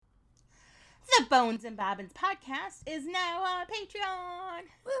The Bones and Bobbins podcast is now on Patreon.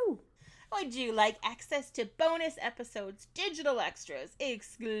 Woo! Would you like access to bonus episodes, digital extras,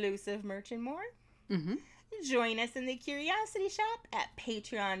 exclusive merch, and more? Mm-hmm. Join us in the Curiosity Shop at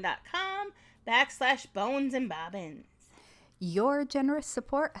patreon.com/Bones and Bobbins. Your generous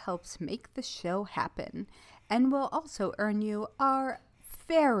support helps make the show happen and will also earn you our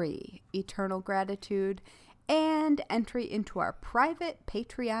very eternal gratitude and entry into our private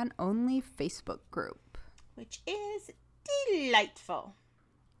Patreon-only Facebook group. Which is delightful.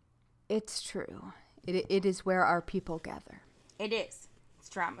 It's true. It is where our people gather. It is. It's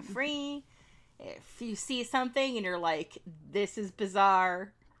drama-free. If you see something and you're like, this is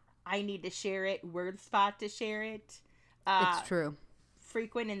bizarre, I need to share it, we're the spot to share it. It's true.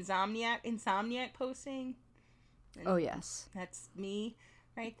 Frequent insomniac posting. Oh, yes. That's me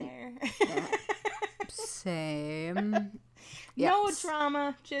right there. Yeah. Same. No Yes.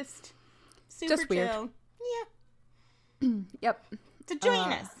 drama, just super Just weird. chill. Yeah. Yep. So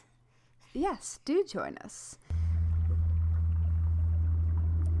join us. Yes, do join us.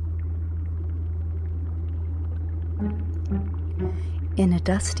 In a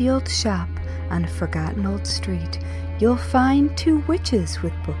dusty old shop on a forgotten old street, you'll find two witches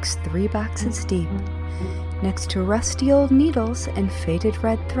with books 3 boxes deep. Next to rusty old needles and faded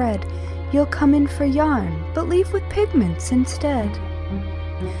red thread, you'll come in for yarn, but leave with pigments instead.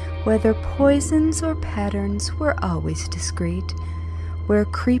 Whether poisons or patterns, we're always discreet, where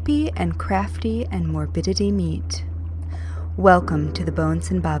creepy and crafty and morbidity meet. Welcome to the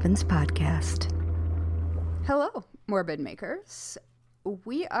Bones and Bobbins podcast. Hello, morbid makers.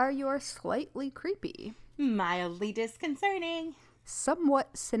 We are your slightly creepy, Mildly disconcerting,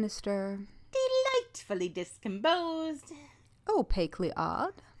 somewhat sinister, delightfully discomposed, opaquely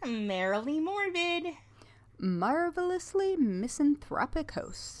odd, merrily morbid. marvelously misanthropic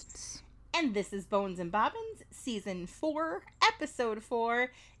hosts. And this is Bones and Bobbins, Season 4, Episode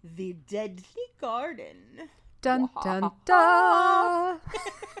 4, The Deadly Garden. Dun dun dun!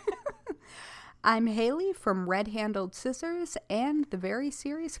 I'm Haley from Red Handled Scissors and the Very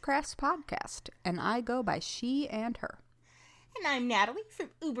Serious Crafts podcast, and I go by she and her. And I'm Natalie from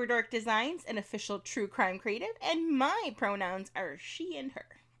Uberdork Designs, an official true crime creative, and my pronouns are she and her.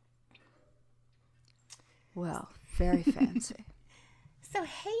 Well, very fancy. So,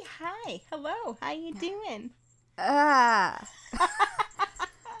 hey, hi, hello, how you doing? Ah!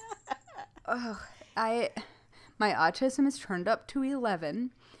 Oh, my autism is turned up to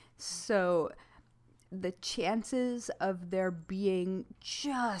 11, so the chances of there being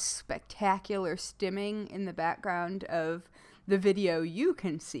just spectacular stimming in the background of the video you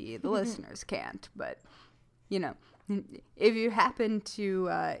can see, the listeners can't, but, you know, if you happen to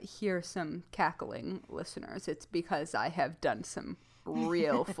hear some cackling, listeners, it's because I have done some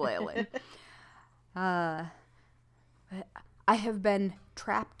real flailing. I have been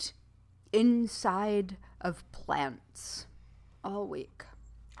trapped inside of plants all week.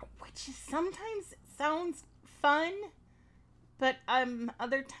 Which sometimes sounds fun, but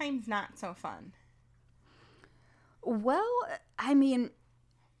other times not so fun. Well, I mean,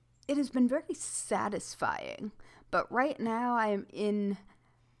 it has been very satisfying, but right now I am in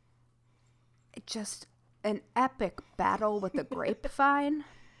just an epic battle with the grapevine.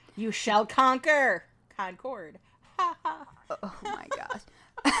 You shall conquer! Concord. Oh my gosh.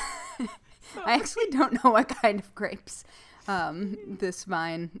 I actually don't know what kind of grapes this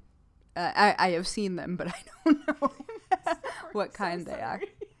vine, I have seen them, but I don't know what kind they are.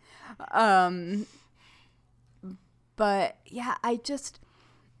 But yeah, I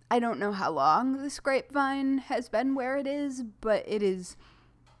don't know how long this grapevine has been where it is, but it is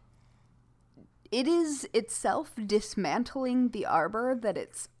itself dismantling the arbor that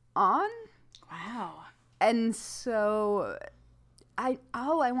it's on. Wow. And so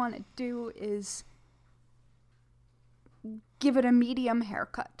all I want to do is give it a medium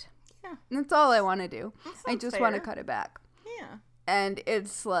haircut. Yeah. That's all I want to do. I just want to fair. cut it back. Yeah. And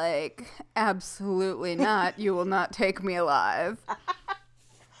it's like, absolutely not. You will not take me alive.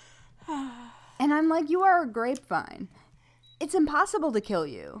 And I'm like, you are a grapevine. It's impossible to kill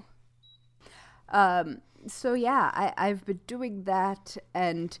you. So yeah, I've been doing that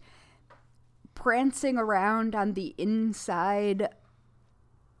and prancing around on the inside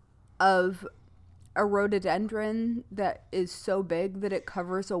of a rhododendron that is so big that it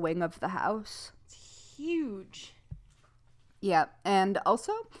covers a wing of the house. It's huge. Yeah, and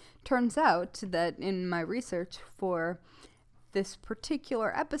also turns out that in my research for this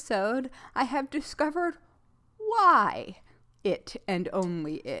particular episode, I have discovered why it and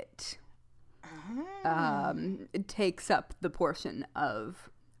only it it takes up the portion of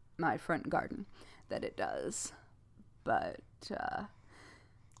my front garden that it does. But,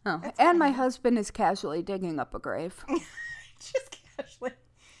 That's and my fine. husband is casually digging up a grave. Just casually.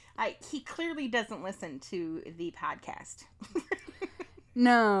 He clearly doesn't listen to the podcast.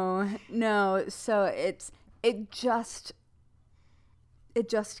 No. So it just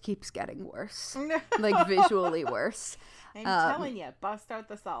keeps getting worse. Like visually worse. I'm telling you, bust out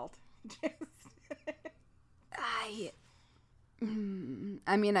the salt.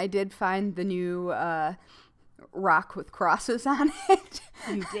 I mean, I did find the new rock with crosses on it.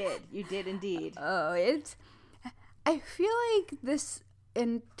 You did indeed. I feel like this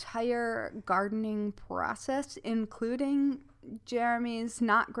entire gardening process, including Jeremy's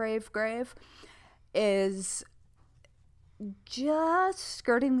not grave, is just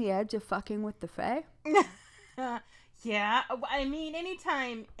skirting the edge of fucking with the fae. Yeah, I mean,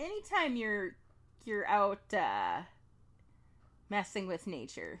 anytime you're out messing with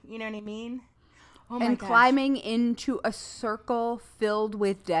nature, you know what I mean? Oh my And gosh. climbing into a circle filled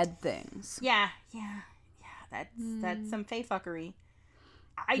with dead things. Yeah. That's some fae fuckery.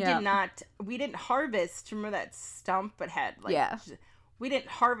 We didn't harvest. Remember that stump it had like Yeah. we didn't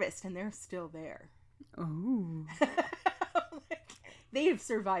harvest and they're still there. Ooh. They have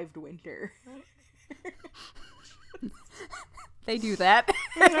survived winter. They do that.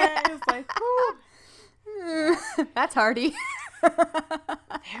 It's like, whew. That's hardy.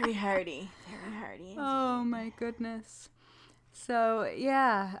 Very hardy. Oh my goodness. So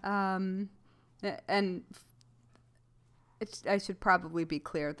yeah, and I should probably be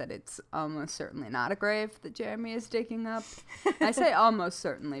clear that it's almost certainly not a grave that Jeremy is digging up. I say almost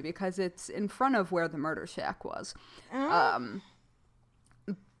certainly because it's in front of where the murder shack was.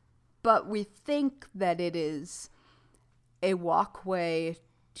 But we think that it is a walkway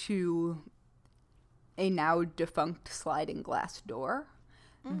to a now defunct sliding glass door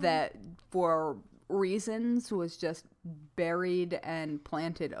that for reasons was just buried and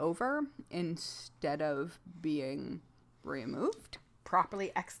planted over instead of being removed.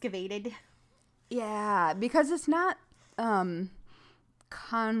 Properly excavated. Yeah, because it's not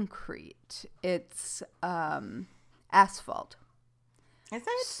concrete. It's asphalt. Is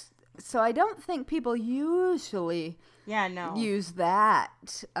it? So I don't think people usually Yeah, no. use that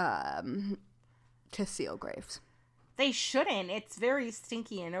to seal graves. They shouldn't. It's very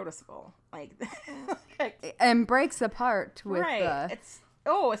stinky and noticeable. Like, And breaks apart with right.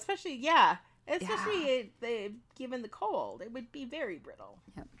 Especially given the cold, it would be very brittle.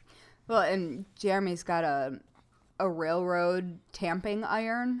 Well, and Jeremy's got a railroad tamping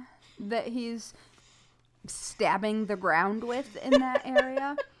iron that he's stabbing the ground with in that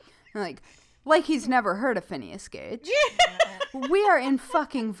area. Like he's never heard of Phineas Gage. We are in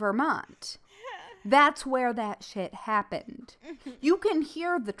fucking Vermont. That's where that shit happened. You can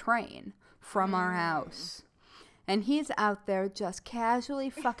hear the train from our house. And he's out there just casually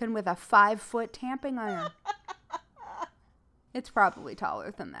fucking with a 5-foot tamping iron. It's probably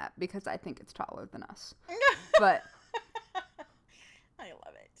taller than that because I think it's taller than us. But I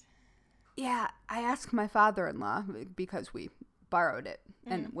love it. yeah, I asked my father-in-law because we borrowed it.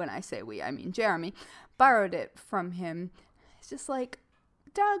 And when I say we, I mean Jeremy. Borrowed it from him. It's just like,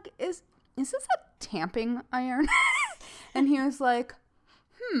 Doug, is this a tamping iron? And he was like,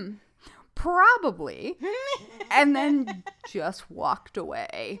 probably. And then just walked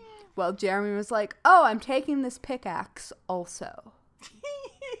away. Well, Jeremy was like, oh, I'm taking this pickaxe also.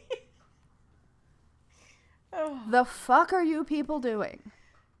 The fuck are you people doing?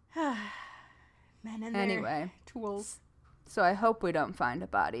 Men and their Anyway. tools. So I hope we don't find a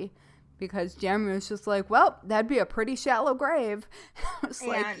body. Because Jeremy was just like, well, that'd be a pretty shallow grave. I was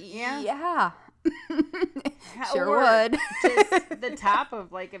like, yeah. Sure Or would. Just the top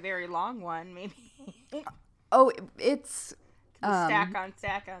of like a very long one, maybe. Oh, it's... Stack on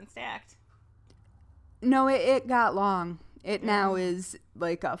stack on stacked. No, it got long. It now is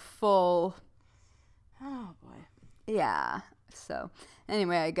like a full... Oh, boy. Yeah. So,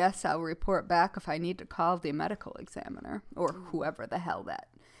 anyway, I guess I'll report back if I need to call the medical examiner. Or whoever the hell that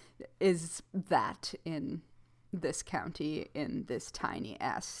is that in this county, in this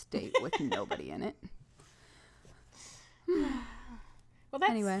tiny-ass state with nobody in it. Well,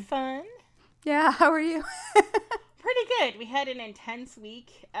 that's Anyway. fun. Yeah, how are you? Pretty good. We had an intense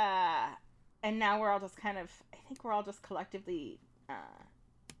week, and now we're all just I think we're all just collectively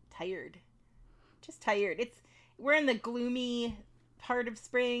tired. Just tired. We're in the gloomy part of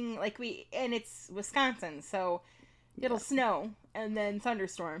spring, and it's Wisconsin, so it'll snow and then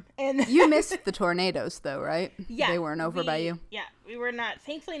thunderstorm. And You missed the tornadoes, though, right? yeah, They weren't over by you? Yeah, we were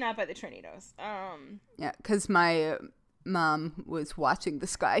thankfully not by the tornadoes. Yeah, because my mom was watching the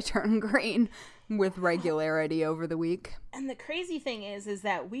sky turn green with regularity over the week. And the crazy thing is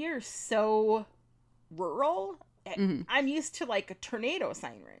that we are so rural. I'm used to like a tornado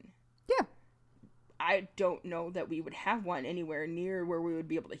siren. Yeah. I don't know that we would have one anywhere near where we would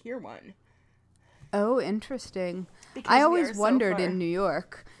be able to hear one. Oh, interesting. Because I always wondered in New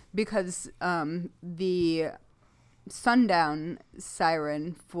York because the sundown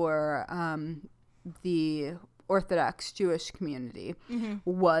siren for the Orthodox Jewish community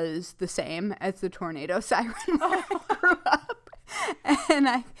was the same as the tornado siren where I grew up.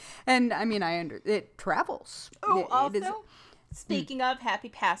 And I mean, it travels. Oh, also, speaking of, happy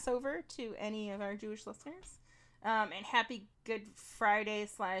Passover to any of our Jewish listeners. And happy Good Friday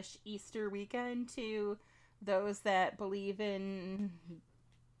 / Easter weekend to those that believe in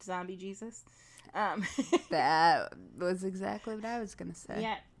zombie Jesus. That was exactly what I was going to say.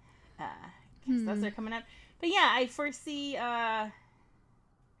 Yeah. Because those are coming up. But yeah, I foresee, I've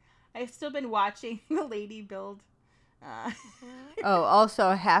still been watching the lady build. Oh,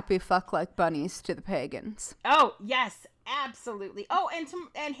 also happy fuck like bunnies to the pagans. Oh, yes, absolutely. Oh,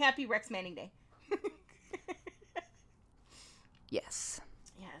 and happy Rex Manning Day. Yes.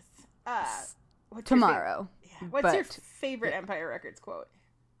 Yes. What's tomorrow. What's your favorite Empire Records quote?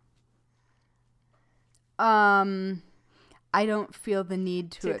 I don't feel the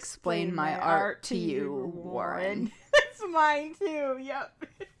need to explain my art to you, Warren. That's mine too. Yep.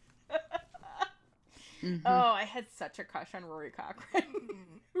 Oh, I had such a crush on Rory Cochrane,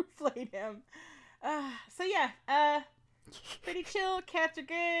 who played him. So yeah, pretty chill. Cats are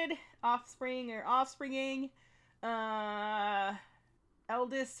good. Offspring or offspringing.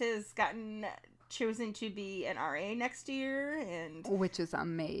 Eldest has gotten chosen to be an RA next year, and which is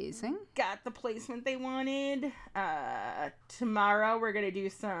amazing. Got the placement they wanted. Tomorrow we're gonna do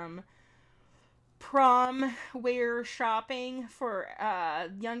some prom wear shopping for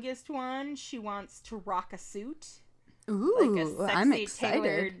youngest one. She wants to rock a suit. Ooh, like a sexy I'm excited.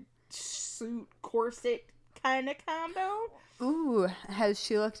 Tailored suit corset kind of combo. Ooh, has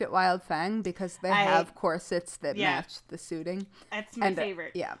she looked at Wild Fang? Because they have corsets that match the suiting. That's my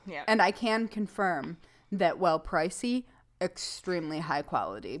favorite. Yeah. And I can confirm that, while pricey, extremely high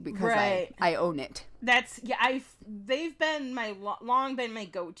quality because I own it. They've been long been my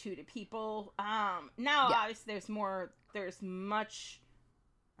go-to to people. Now obviously there's much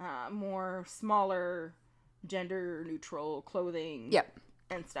more smaller gender neutral clothing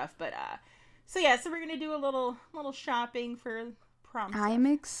and stuff, but so we're gonna do a little shopping for prom stuff. I'm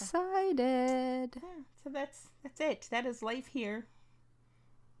excited. Yeah, so that's it. That is life here.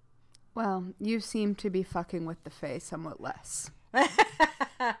 Well, you seem to be fucking with the Fae somewhat less.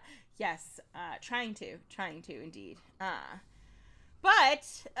 Yes, trying to indeed.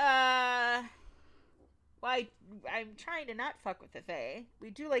 But I'm trying to not fuck with the Fae. We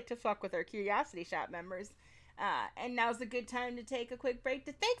do like to fuck with our Curiosity Shop members. And now's a good time to take a quick break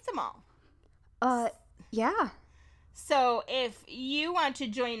to thank them all. Yeah. So if you want to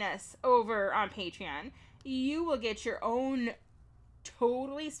join us over on Patreon, you will get your own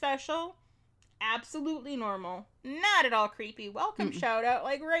totally special, absolutely normal, not at all creepy welcome shout out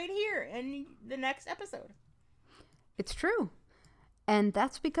like right here in the next episode. It's true. And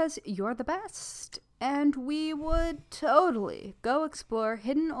that's because you're the best. And we would totally go explore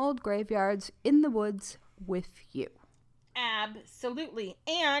hidden old graveyards in the woods with you. Absolutely.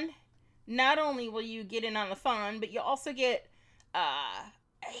 And not only will you get in on the fun, but you'll also get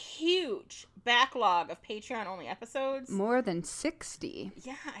a huge backlog of Patreon-only episodes. More than 60.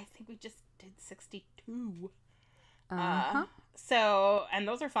 Yeah, I think we just did 62. Uh-huh. So, and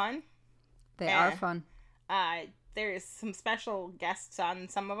those are fun. They are fun. There's some special guests on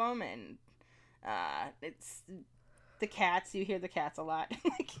some of them, and it's the cats. You hear the cats a lot.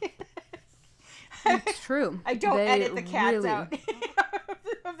 It's true. I don't edit the cats out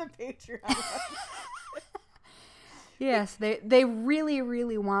of the Patreon. Yes, they really,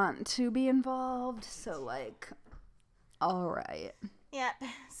 really want to be involved. So, all right. Yep.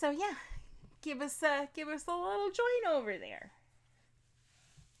 So yeah, give us a little join over there.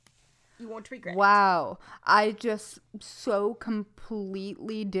 You won't regret. Wow, I just so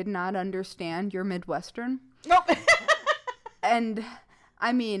completely did not understand your Midwestern. Nope. And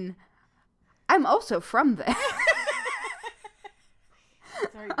I mean, I'm also from there.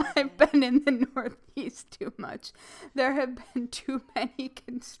 I've been in the Northeast too much. There have been too many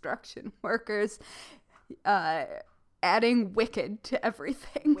construction workers adding wicked to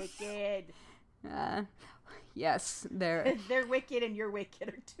everything. Wicked. Yes, they're wicked and you're wicked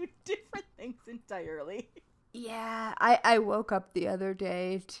are two different things entirely. Yeah, I woke up the other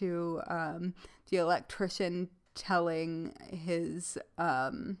day to the electrician telling his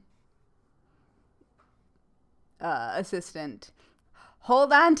assistant,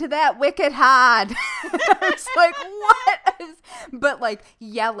 hold on to that wicked hard. I was like, what? But like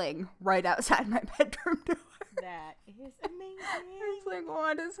yelling right outside my bedroom door. That is amazing. I was like,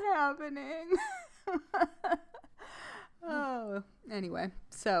 what is happening? Oh, anyway,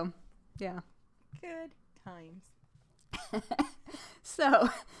 so yeah. Good times. So,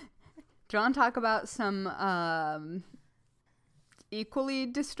 do you want to talk about some equally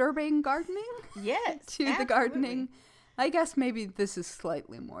disturbing gardening? Yes. To the gardening. I guess maybe this is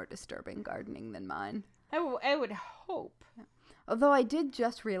slightly more disturbing gardening than mine. I would hope. Although I did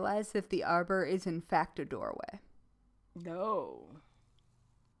just realize that the arbor is in fact a doorway. No.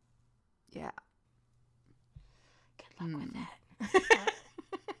 Yeah. Good luck with that.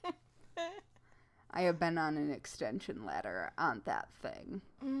 I have been on an extension ladder on that thing.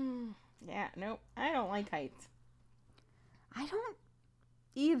 Yeah, nope. I don't like heights. I don't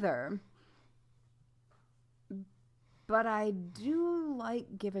either. But I do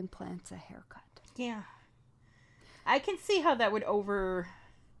like giving plants a haircut. Yeah. I can see how that would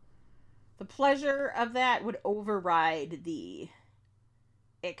the pleasure of that would override the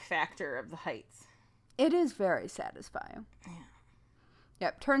ick factor of the heights. It is very satisfying. Yeah.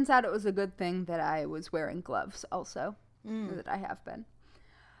 Yep, turns out it was a good thing that I was wearing gloves also, that I have been.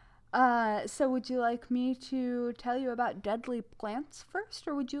 So would you like me to tell you about deadly plants first,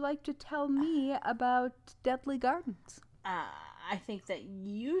 or would you like to tell me about deadly gardens? I think that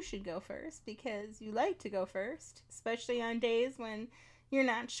you should go first because you like to go first, especially on days when you're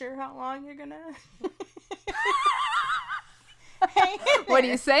not sure how long you're gonna hang in What are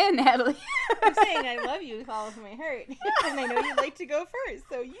there. you saying, Natalie? I'm saying I love you with all of my heart, and I know you like to go first,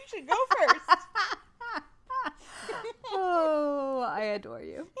 so you should go first. Oh, I adore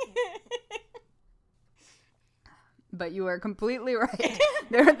you. But you are completely right.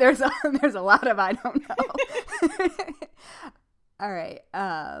 There's a lot of I don't know. All right.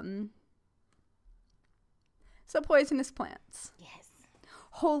 So poisonous plants. Yes.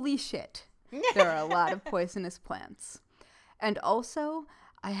 Holy shit. There are a lot of poisonous plants. And also,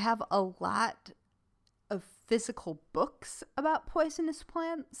 I have a lot of physical books about poisonous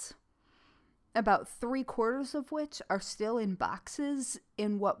plants, about 3/4 of which are still in boxes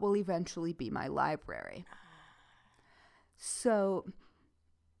in what will eventually be my library. So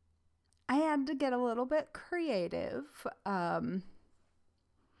I had to get a little bit creative, and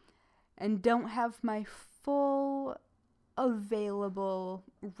don't have my full available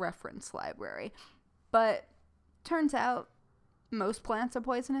reference library. But turns out most plants are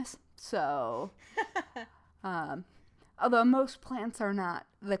poisonous, so although most plants are not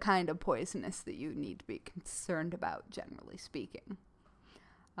the kind of poisonous that you need to be concerned about, generally speaking.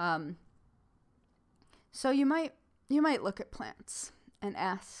 So you might look at plants and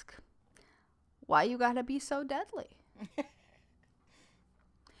ask, why you gotta be so deadly?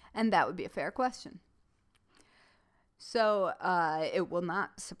 And that would be a fair question. So it will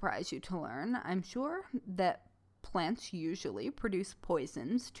not surprise you to learn, I'm sure, that plants usually produce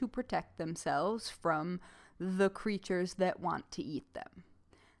poisons to protect themselves from the creatures that want to eat them.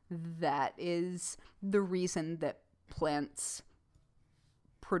 That is the reason that plants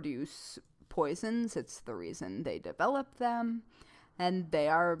produce poisons. It's the reason they develop them. And they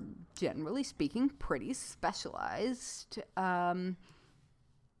are, generally speaking, pretty specialized and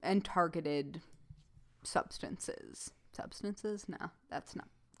targeted substances. Substances? No, that's not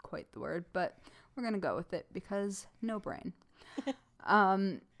quite the word, but we're going to go with it because no brain.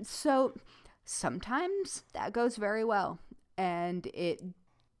 So sometimes that goes very well, and it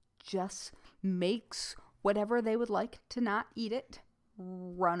just makes whatever they would like to not eat it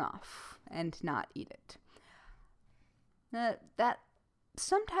run off and not eat it. That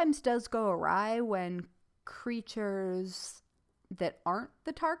sometimes does go awry when creatures that aren't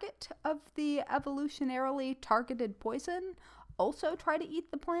the target of the evolutionarily targeted poison also try to eat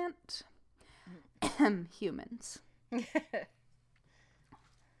the plant. Humans.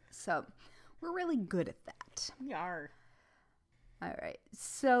 So we're really good at that. We are. All right.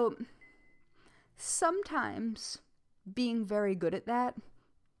 So sometimes being very good at that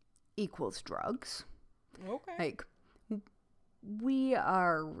equals drugs. Okay. Like, we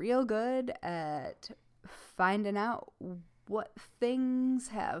are real good at finding out what things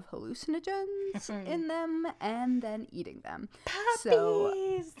have hallucinogens in them and then eating them. Puppies! So,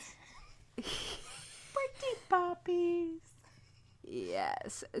 Pretty puppies!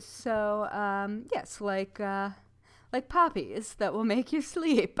 yes. So, yes, like poppies that will make you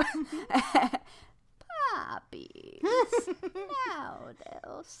sleep. Poppies. Now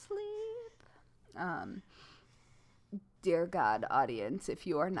they'll sleep. dear God, audience, if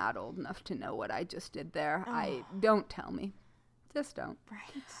you are not old enough to know what I just did there, don't tell me. Just don't.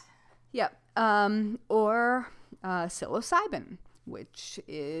 Right. Yep. Or psilocybin, which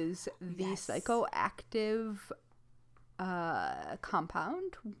is the psychoactive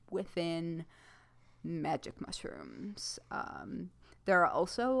compound within magic mushrooms. There are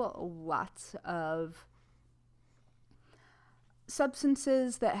also lots of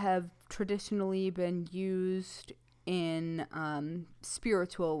substances that have traditionally been used in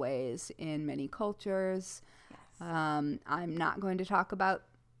spiritual ways in many cultures. Yes. I'm not going to talk about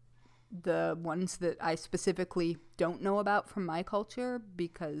the ones that I specifically don't know about from my culture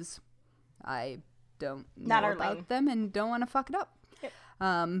because I don't know about them and don't want to fuck it up. Yep.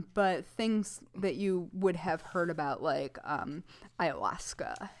 But things that you would have heard about, like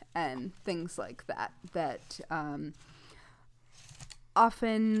ayahuasca and things like that,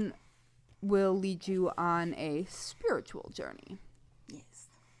 often will lead you on a spiritual journey. Yes.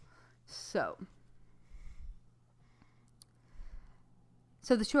 So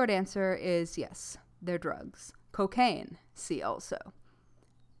the short answer is yes, they're drugs. Cocaine, see also.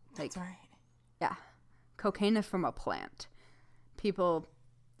 That's right. Yeah. Cocaine is from a plant. People,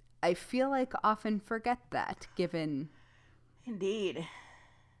 I feel like, often forget that, given... Indeed.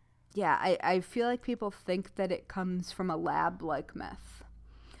 Yeah, I feel like people think that it comes from a lab like meth.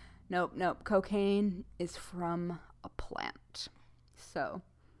 Nope. Cocaine is from a plant. So,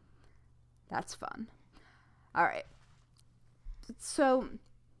 that's fun. All right. So,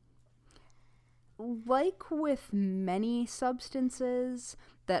 like with many substances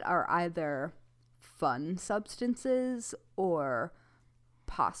that are either fun substances or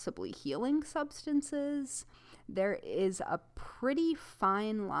possibly healing substances, there is a pretty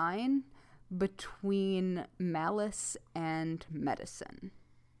fine line between malice and medicine.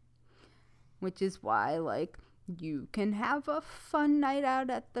 Which is why, like, you can have a fun night out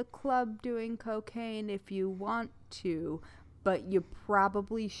at the club doing cocaine if you want to, but you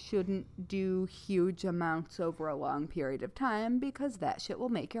probably shouldn't do huge amounts over a long period of time because that shit will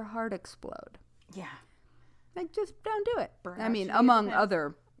make your heart explode. Yeah. Like, just don't do it. I mean, among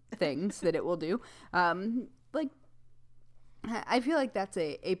other things that it will do. Like, I feel like that's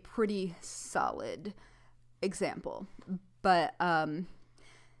a pretty solid example. But,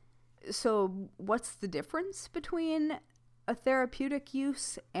 so what's the difference between a therapeutic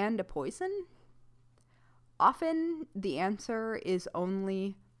use and a poison? Often the answer is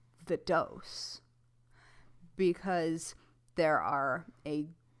only the dose, because there are a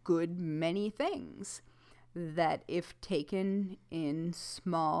good many things that, if taken in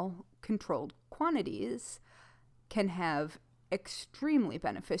small, controlled quantities, can have extremely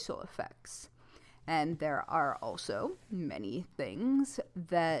beneficial effects. And there are also many things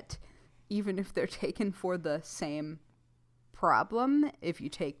that, even if they're taken for the same problem, if you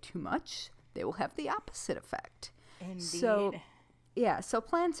take too much, they will have the opposite effect. Indeed. So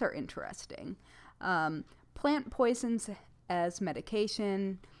plants are interesting. Plant poisons as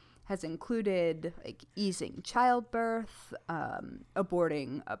medication has included, like, easing childbirth,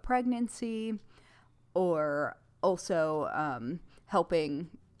 aborting a pregnancy, or also helping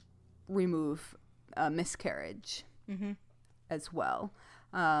remove a miscarriage as well.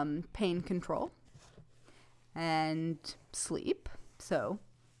 Pain control and sleep. So,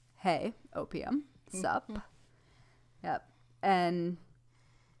 hey, opium, sup. Yep. And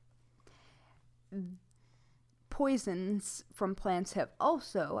poisons from plants have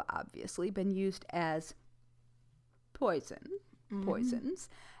also obviously been used as poisons.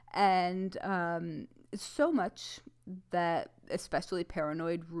 And so much that especially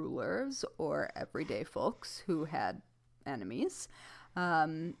paranoid rulers or everyday folks who had enemies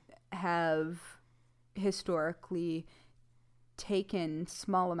have historically taken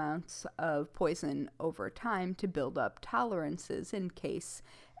small amounts of poison over time to build up tolerances in case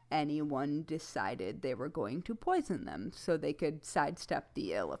anyone decided they were going to poison them so they could sidestep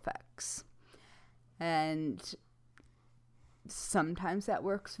the ill effects. And sometimes that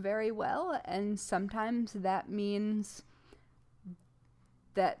works very well, and sometimes that means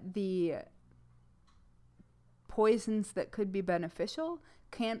that the poisons that could be beneficial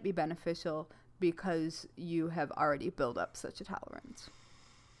can't be beneficial because you have already built up such a tolerance.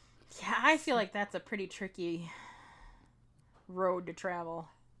 Yeah, I feel like that's a pretty tricky road to travel.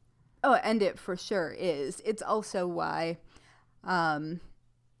 Oh, and it for sure is. It's also why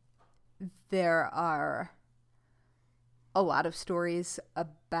there are a lot of stories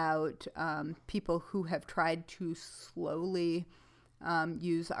about people who have tried to slowly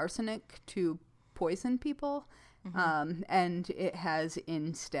use arsenic to poison people, and it has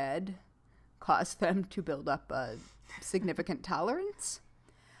instead cause them to build up a significant tolerance.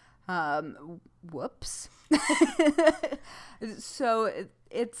 Whoops. So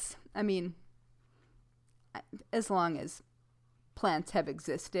it's, I mean, as long as plants have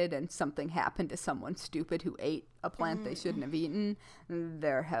existed and something happened to someone stupid who ate a plant they shouldn't have eaten,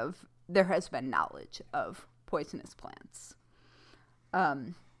 there has been knowledge of poisonous plants.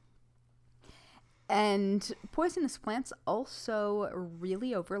 And poisonous plants also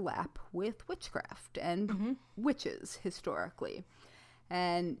really overlap with witchcraft and witches historically.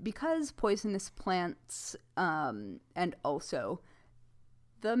 And because poisonous plants and also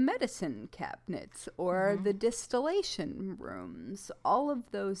the medicine cabinets or the distillation rooms, all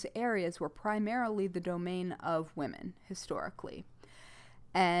of those areas were primarily the domain of women historically.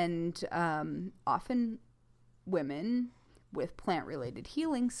 And often women with plant-related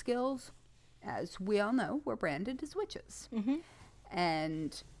healing skills, as we all know, were branded as witches.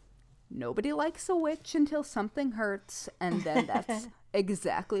 And nobody likes a witch until something hurts, and then that's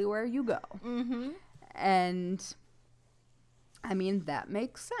exactly where you go. And I mean, that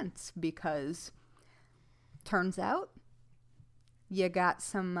makes sense because turns out you got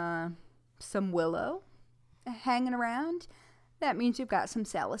some willow hanging around. That means you've got some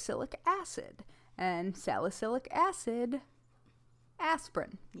salicylic acid, and salicylic acid,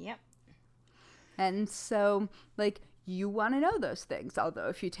 aspirin. Yep. And so, like, you want to know those things. Although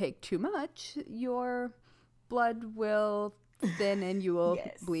if you take too much, your blood will thin and you will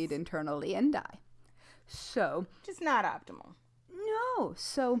bleed internally and die. So, just not optimal. No.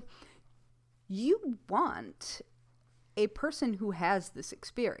 So, you want a person who has this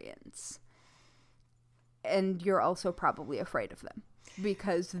experience. And you're also probably afraid of them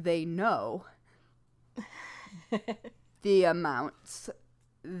because they know the amounts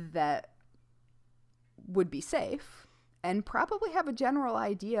that would be safe and probably have a general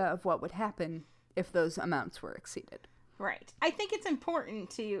idea of what would happen if those amounts were exceeded. Right. I think it's important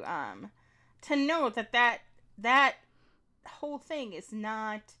to know that whole thing is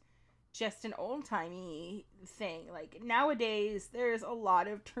not just an old-timey thing. Like, nowadays there's a lot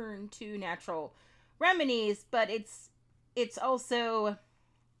of turn to natural remedies, but it's also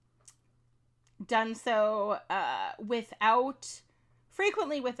done so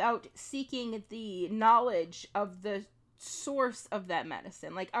frequently without seeking the knowledge of the source of that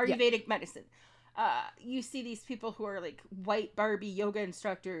medicine, like Ayurvedic medicine. You see these people who are like white Barbie yoga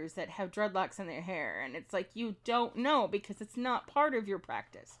instructors that have dreadlocks in their hair, and it's like, you don't know because it's not part of your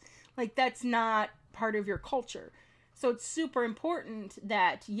practice. Like, that's not part of your culture. So it's super important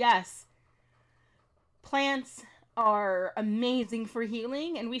that, yes, plants are amazing for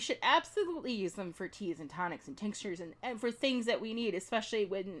healing, and we should absolutely use them for teas and tonics and tinctures and for things that we need, especially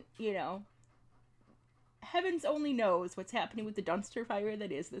when, heavens only knows what's happening with the dumpster fire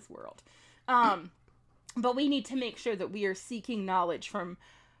that is this world. But we need to make sure that we are seeking knowledge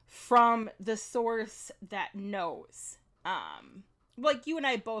from the source that knows. Like, you and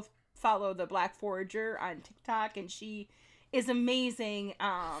I both follow the Black Forager on TikTok, and she is amazing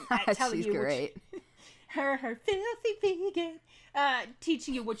at telling She's you great. her filthy vegan,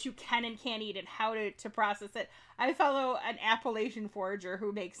 teaching you what you can and can't eat and how to process it. I follow an Appalachian forager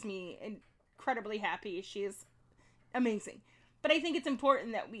who makes me incredibly happy. She is amazing. But I think it's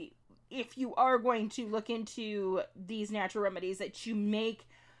important that if you are going to look into these natural remedies, that you make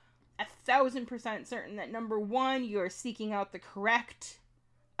 1,000% certain that, number one, you're seeking out the correct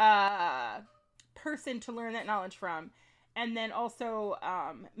person to learn that knowledge from, and then also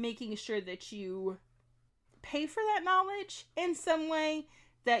making sure that you pay for that knowledge in some way,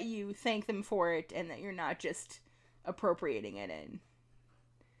 that you thank them for it, and that you're not just appropriating it and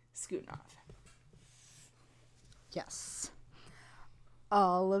scooting off. Yes.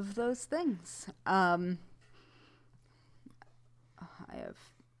 All of those things. I have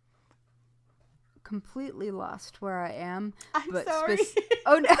completely lost where I am. I'm sorry.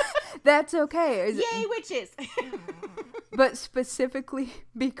 Oh, no, that's okay. Yay, witches! But specifically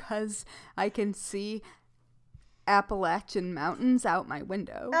because I can see Appalachian Mountains out my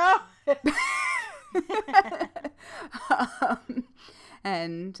window. Oh.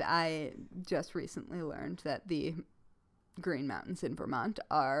 And I just recently learned that the Green Mountains in Vermont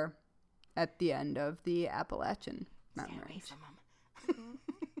are at the end of the Appalachian Mountain range.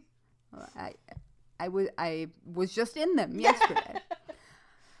 Well, I was just in them yesterday.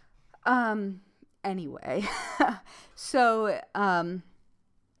 Anyway, so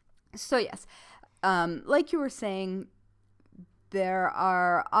yes, like you were saying, there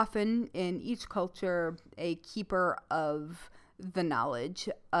are often in each culture a keeper of the knowledge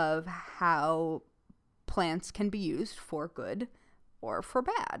of how plants can be used for good or for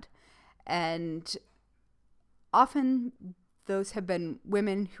bad. And often those have been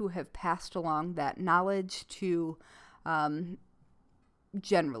women who have passed along that knowledge to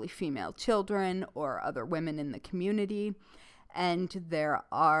generally female children or other women in the community. And there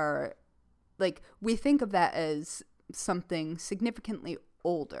are, like, we think of that as something significantly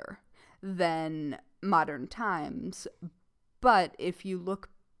older than modern times. But if you look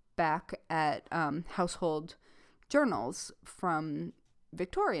back at household journals from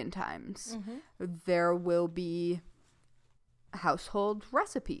Victorian times, there will be household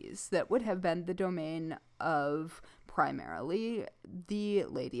recipes that would have been the domain of primarily the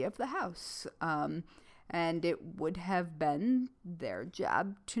lady of the house. And it would have been their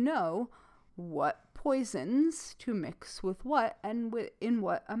job to know what poisons to mix with what and in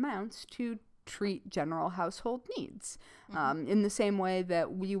what amounts to treat general household needs. In the same way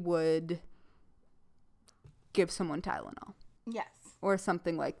that we would give someone Tylenol. Yes. Or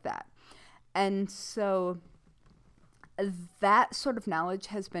something like that. And so that sort of knowledge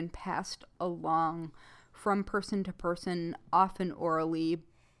has been passed along from person to person, often orally,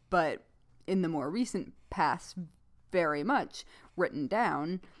 but in the more recent past, very much written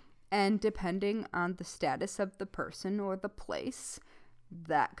down. And depending on the status of the person or the place,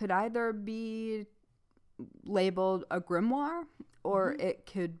 that could either be labeled a grimoire or it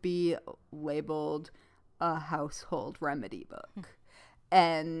could be labeled a household remedy book.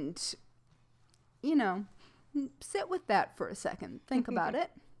 And, you know, sit with that for a second. Think about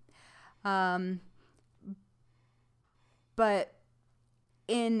it. But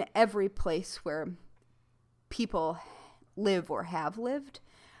in every place where people live or have lived,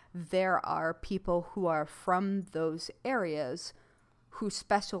 there are people who are from those areas who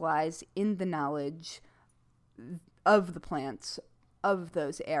specialize in the knowledge of the plants of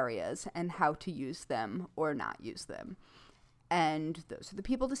those areas and how to use them or not use them. And those are the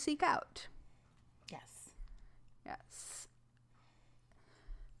people to seek out. Yes. Yes.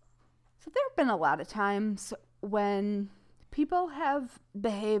 So there have been a lot of times when people have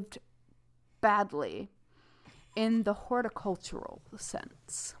behaved badly in the horticultural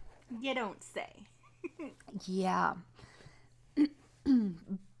sense. You don't say. Yeah.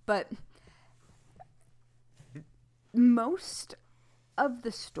 But most of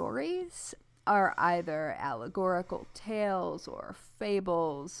the stories are either allegorical tales or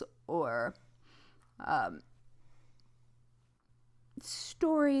fables or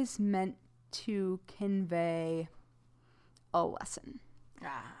stories meant to convey a lesson.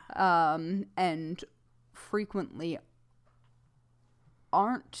 And frequently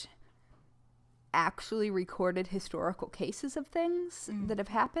aren't actually recorded historical cases of things that have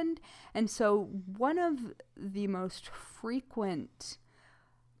happened. And so one of the most frequent,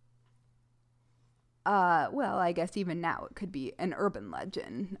 well, I guess even now it could be an urban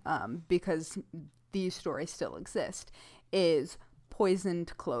legend, because these stories still exist, is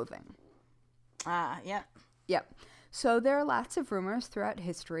poisoned clothing. Yep. Yep. So there are lots of rumors throughout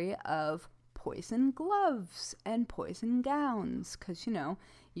history of poison gloves and poison gowns, because, you know,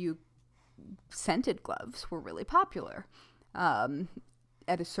 scented gloves were really popular at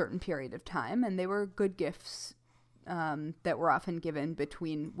a certain period of time, and they were good gifts that were often given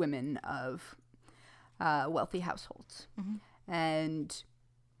between women of wealthy households. And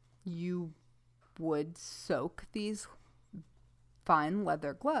you would soak these fine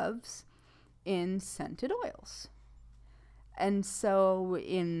leather gloves in scented oils. And so,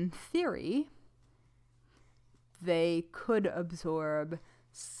 in theory, they could absorb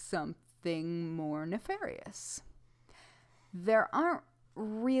something more nefarious. There aren't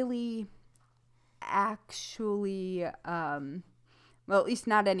really actually, well, at least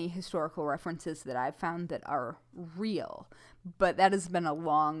not any historical references that I've found that are real, but that has been a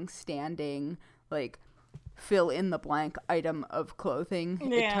long-standing, like, fill-in-the-blank item of clothing.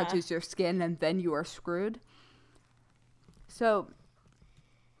 Yeah. It touches your skin and then you are screwed. So,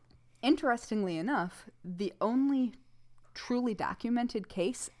 interestingly enough, the only truly documented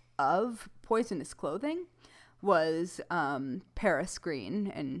case of poisonous clothing was Paris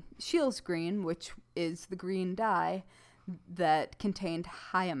green and Scheele's green, which is the green dye that contained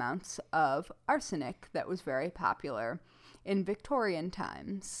high amounts of arsenic that was very popular in Victorian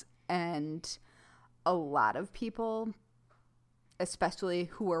times. And a lot of people, especially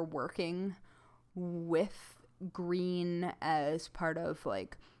who were working with green as part of,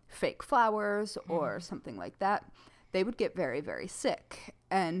 like, fake flowers or something like that, they would get very, very sick.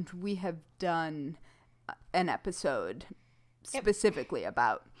 And we have done an episode specifically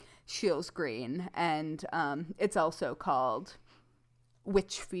about Scheele's green, and it's also called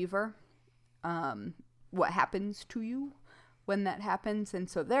Witch Fever, What Happens to You when that happens, and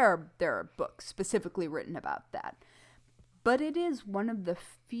so there are books specifically written about that. But it is one of the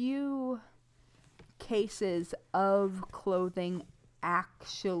few cases of clothing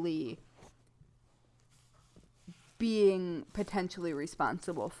actually being potentially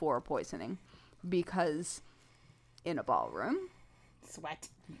responsible for poisoning, because in a ballroom, Sweat.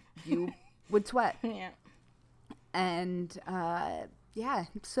 you would sweat. Yeah. And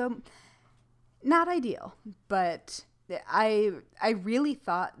so not ideal, but I really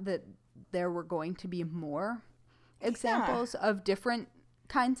thought that there were going to be more examples of different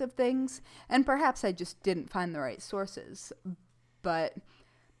kinds of things, and perhaps I just didn't find the right sources, but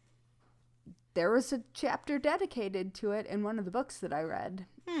there was a chapter dedicated to it in one of the books that I read.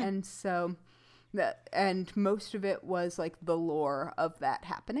 And so and most of it was like the lore of that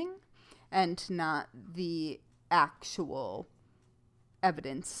happening and not the actual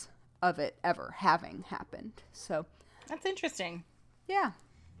evidence of it ever having happened. So That's interesting. yeah.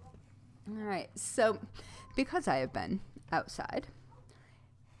 All right. So because I have been outside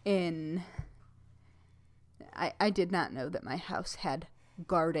I did not know that my house had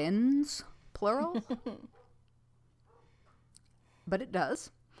gardens, plural. But it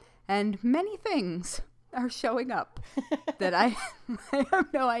does. And many things are showing up that I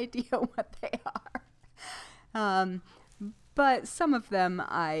have no idea what they are. But some of them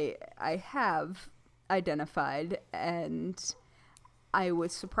I have identified, and I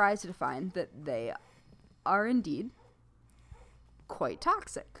was surprised to find that they are indeed quite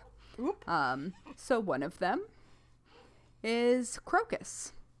toxic. So one of them is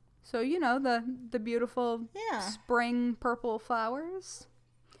crocus. So, you know, the beautiful spring purple flowers.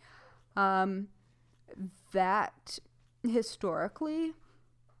 That historically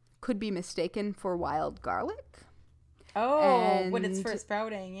could be mistaken for wild garlic. Oh, when it's first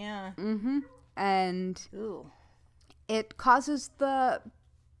sprouting, yeah. Mm-hmm. And Ooh. it causes the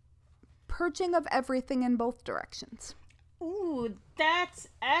purging of everything in both directions. Ooh, that's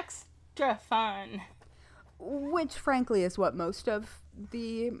extra fun. Which, frankly, is what most of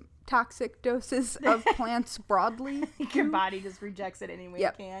the toxic doses of plants broadly Your body just rejects it any way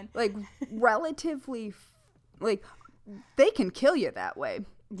it can. Like, relatively, like, they can kill you that way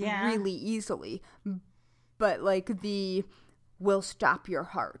really easily. But, like, will stop your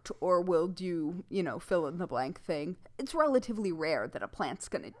heart or will do, you know, fill in the blank thing. It's relatively rare that a plant's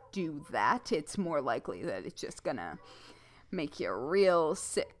going to do that. It's more likely that it's just going to make you real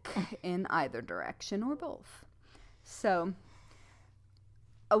sick in either direction or both. So,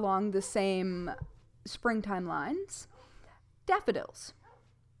 along the same springtime lines, daffodils.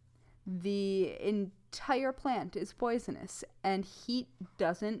 The entire plant is poisonous, and heat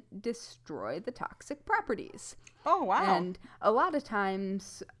doesn't destroy the toxic properties. Oh, wow. And a lot of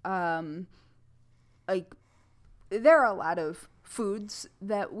times, like, there are a lot of foods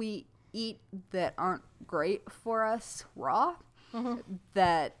that we eat that aren't great for us raw,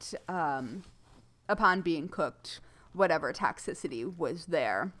 that upon being cooked, whatever toxicity was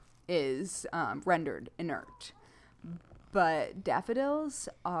there is rendered inert. But daffodils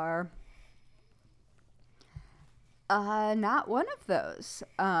are not one of those.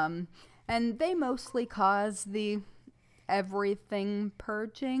 And they mostly cause the everything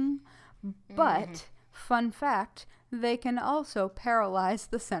purging. But, fun fact, they can also paralyze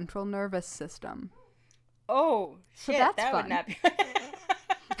the central nervous system. Oh, shit, so that's that fun. would not be...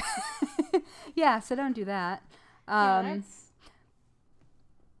 Yeah, so don't do that. Yeah.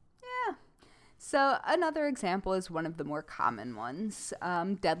 So another example is one of the more common ones,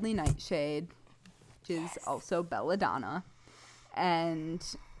 deadly nightshade, which is also belladonna,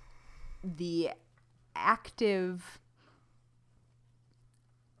 and the active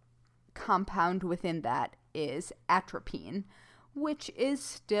compound within that is atropine, which is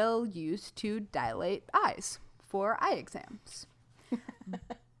still used to dilate eyes for eye exams.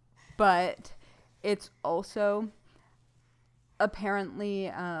 But it's also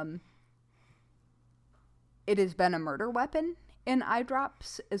apparently it has been a murder weapon in eye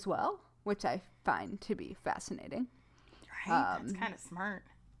drops as well, which I find to be fascinating. Right, that's kind of smart.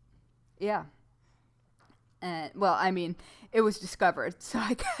 Yeah. And, well, I mean, it was discovered, so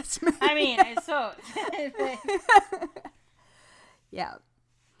I guess maybe. I mean, so... Yeah.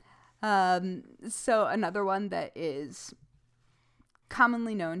 So another one that is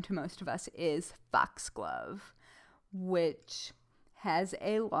commonly known to most of us is foxglove, which has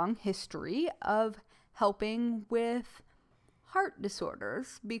a long history of helping with heart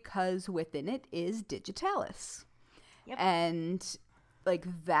disorders because within it is digitalis. Yep. And like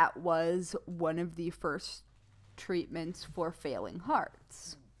that was one of the first treatments for failing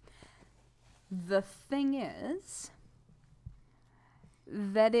hearts. The thing is,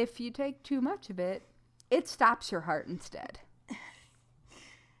 that if you take too much of it, it stops your heart instead.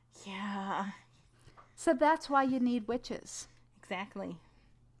 Yeah. So that's why you need witches. Exactly.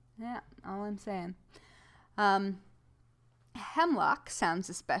 Yeah, all I'm saying. Hemlock sounds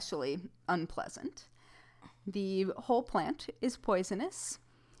especially unpleasant. The whole plant is poisonous,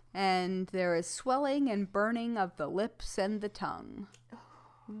 and there is swelling and burning of the lips and the tongue,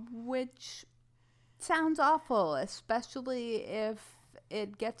 which sounds awful, especially if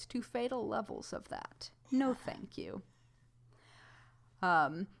it gets to fatal levels of that. No, thank you.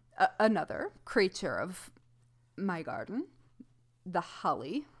 Another creature of my garden, the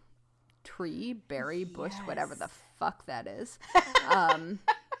holly tree, berry, bush, whatever the fuck that is.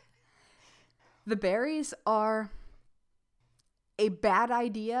 The berries are a bad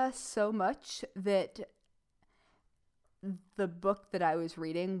idea so much that the book that I was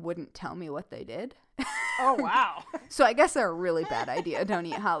reading wouldn't tell me what they did. Oh, wow. So I guess they're a really bad idea. Don't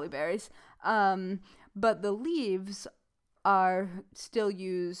eat holly berries. But the leaves are still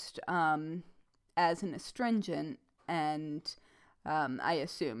used as an astringent, and I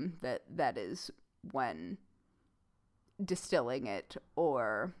assume that is when distilling it,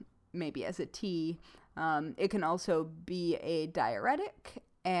 or maybe as a tea. It can also be a diuretic,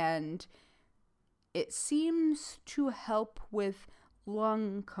 and it seems to help with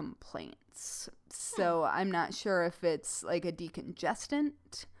lung complaints. So I'm not sure if it's like a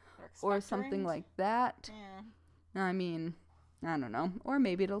decongestant or something like that. Yeah. I mean, I don't know. Or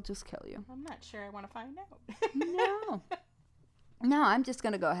maybe it'll just kill you. I'm not sure I want to find out. No, I'm just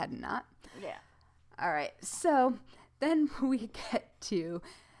going to go ahead and not. Yeah. All right. So then we get to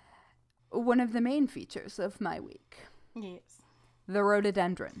one of the main features of my week. Yes. The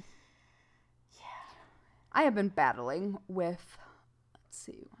rhododendron. Yeah. I have been battling with, let's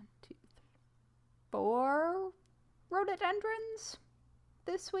see, 1, 2, 3, 4 rhododendrons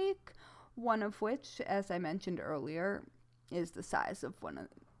this week. One of which, as I mentioned earlier, is the size of one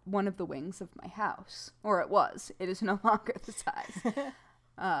of the wings of my house. Or it was. It is no longer the size.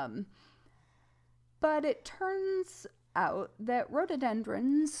 But it turns out that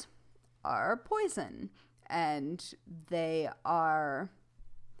rhododendrons are poison. And they are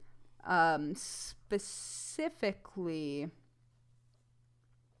specifically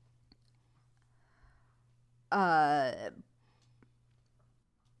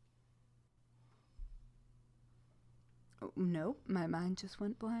nope, my mind just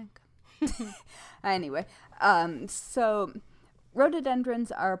went blank. Anyway, so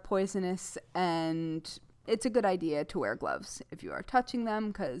rhododendrons are poisonous, and it's a good idea to wear gloves if you are touching them,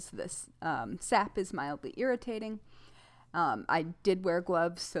 because this sap is mildly irritating. I did wear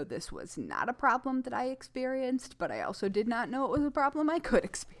gloves, so this was not a problem that I experienced, but I also did not know it was a problem I could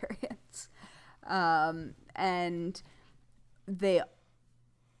experience. And they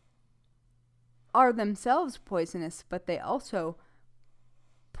are themselves poisonous, but they also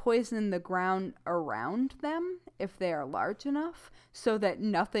poison the ground around them if they are large enough, so that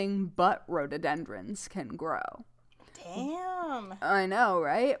nothing but rhododendrons can grow. Damn. I know,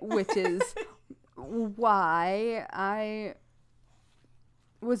 right? Which is why I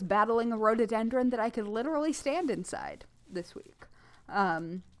was battling a rhododendron that I could literally stand inside this week.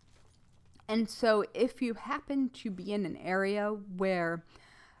 And so if you happen to be in an area where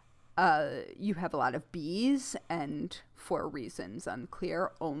you have a lot of bees, and for reasons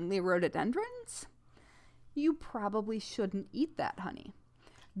unclear, only rhododendrons, you probably shouldn't eat that honey.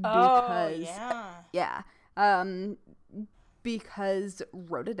 Because, because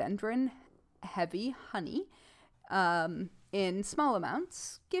rhododendron heavy honey in small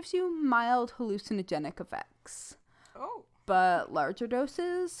amounts gives you mild hallucinogenic effects. Oh. But larger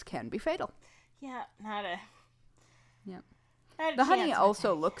doses can be fatal. Yeah, not a... Yep. The honey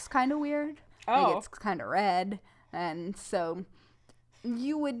also looks kind of weird. Oh. Like it's kind of red. And so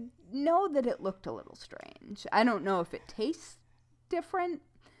you would know that it looked a little strange. I don't know if it tastes different.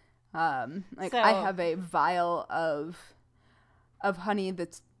 I have a vial of honey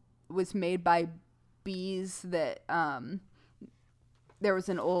that was made by bees that there was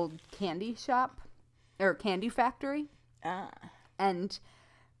an old candy shop or candy factory. And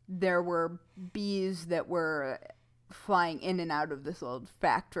there were bees that were flying in and out of this old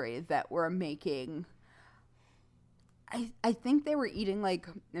factory that were making, I think they were eating like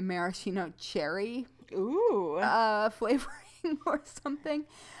a maraschino cherry flavoring or something.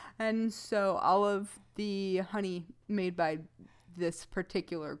 And so all of the honey made by this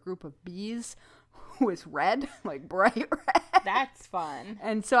particular group of bees was red, like bright red. That's fun.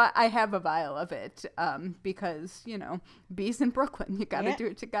 And so I have a vial of it because, you know, bees in Brooklyn, you gotta do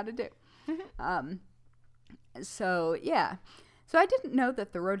what you gotta do. So, yeah. So I didn't know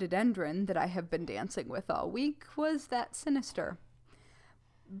that the rhododendron that I have been dancing with all week was that sinister.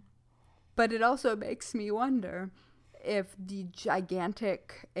 But it also makes me wonder if the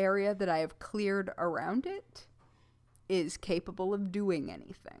gigantic area that I have cleared around it is capable of doing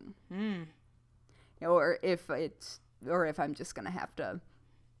anything. Or if I'm just going to have to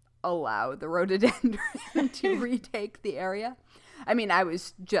allow the rhododendron to retake the area. I mean, I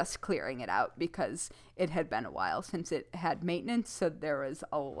was just clearing it out because it had been a while since it had maintenance, so there was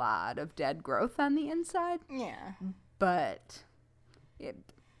a lot of dead growth on the inside. Yeah. But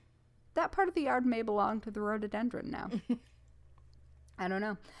that part of the yard may belong to the rhododendron now. I don't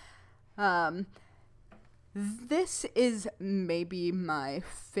know. This is maybe my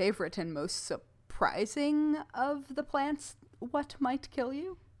favorite and most surprising of the plants. What might kill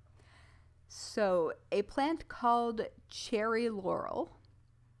you? So, a plant called cherry laurel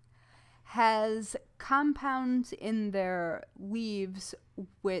has compounds in their leaves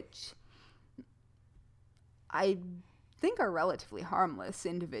which I think are relatively harmless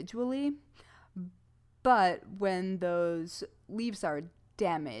individually, but when those leaves are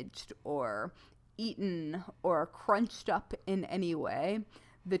damaged or eaten or crunched up in any way,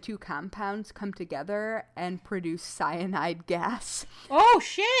 the two compounds come together and produce cyanide gas. Oh,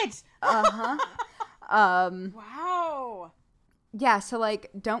 shit! Uh-huh. Wow. Yeah, so,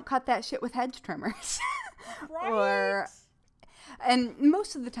 like, don't cut that shit with hedge trimmers. Right. And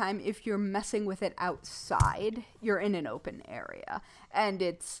most of the time, if you're messing with it outside, you're in an open area. And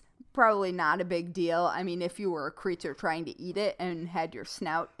it's probably not a big deal. I mean, if you were a creature trying to eat it and had your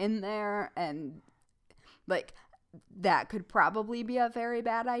snout in there, and, like, that could probably be a very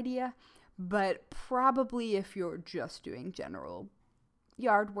bad idea. But probably if you're just doing general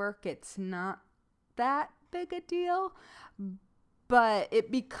yard work, it's not that big a deal. But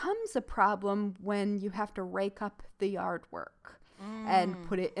it becomes a problem when you have to rake up the yard work and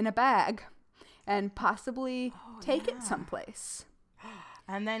put it in a bag and possibly take it someplace.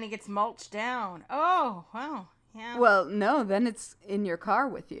 And then it gets mulched down. Oh, wow. Yeah. Well, no, then it's in your car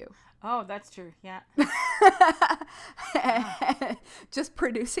with you. Oh, that's true. Yeah. Just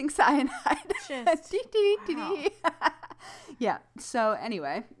producing cyanide. Just, wow. Yeah. So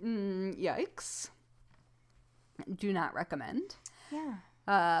anyway, yikes. Do not recommend. Yeah.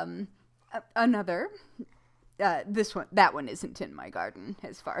 Another. That one isn't in my garden,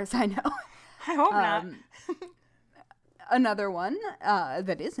 as far as I know. I hope not. Another one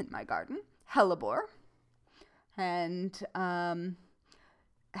that is in my garden, hellebore. And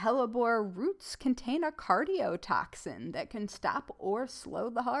hellebore roots contain a cardiotoxin that can stop or slow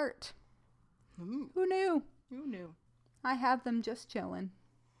the heart. Ooh. Who knew? Who knew? I have them just chilling.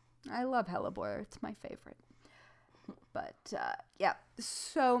 I love hellebore. It's my favorite. But, yeah.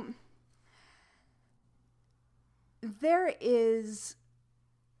 So, there is,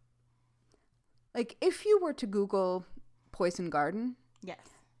 like, if you were to Google poison garden, Yes.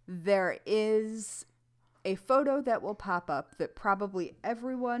 there is a photo that will pop up that probably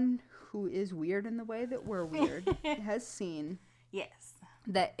everyone who is weird in the way that we're weird has seen. Yes.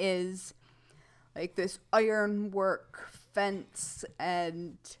 That is like this ironwork fence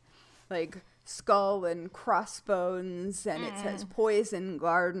and like skull and crossbones, and it says poison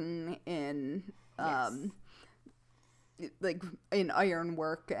garden in like in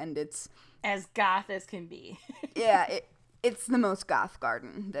ironwork, and it's As goth as can be. yeah, it's the most goth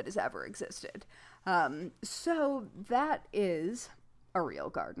garden that has ever existed. So that is a real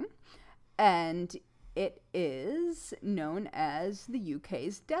garden, and it is known as the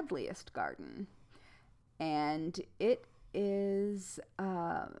UK's deadliest garden, and it is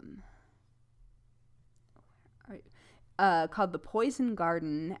called the Poison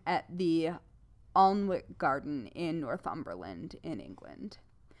Garden at the Alnwick Garden in Northumberland in England.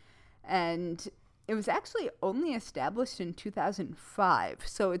 And it was actually only established in 2005,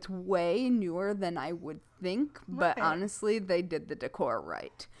 so it's way newer than I would think, but Right. honestly, they did the decor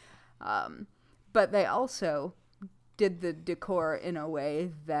right. But they also did the decor in a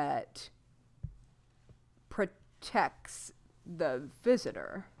way that protects the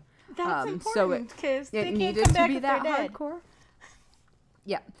visitor. That's so important because It they can't needed come to back be if that they're dead. hardcore.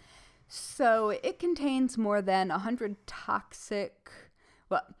 Yeah. So it contains more than 100 toxic,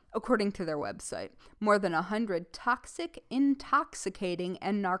 well, according to their website, more than 100 toxic, intoxicating,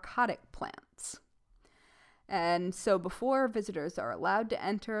 and narcotic plants. And so before visitors are allowed to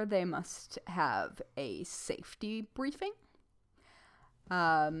enter, they must have a safety briefing.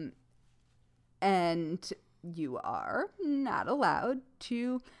 And you are not allowed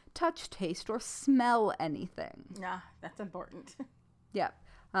to touch, taste, or smell anything. Nah, that's important. Yeah.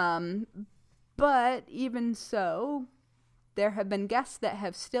 But even so, there have been guests that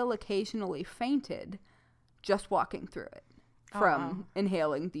have still occasionally fainted just walking through it from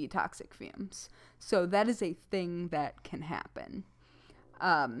inhaling the toxic fumes. So that is a thing that can happen.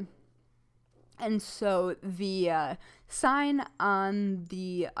 And so the sign on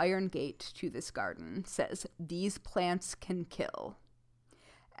the iron gate to this garden says, "These plants can kill."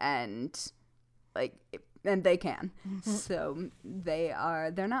 And and they can. So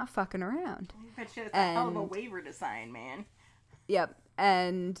they're not fucking around. I bet you it's a hell of a waiver to sign, man. Yep.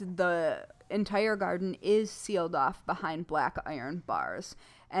 And the entire garden is sealed off behind black iron bars.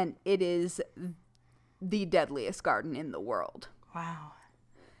 And it is the deadliest garden in the world. Wow.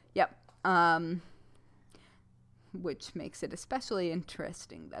 Yep. Which makes it especially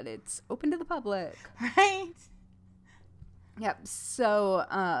interesting that it's open to the public. Right? Yep. So,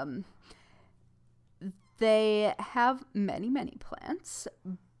 they have many, many plants,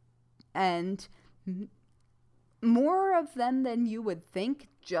 and more of them than you would think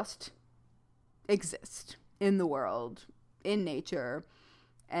just exist in the world, in nature,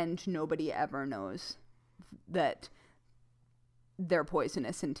 and nobody ever knows that they're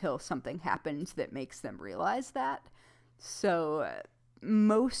poisonous until something happens that makes them realize that. So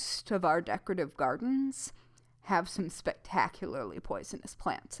most of our decorative gardens have some spectacularly poisonous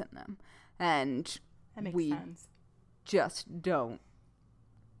plants in them, and that makes we sense. Just don't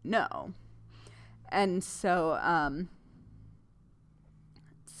know. And so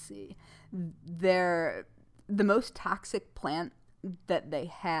let's see, the most toxic plant that they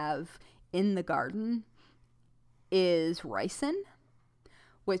have in the garden is ricin,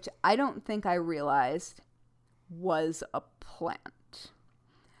 which I don't think I realized was a plant.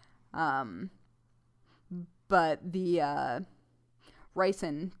 But the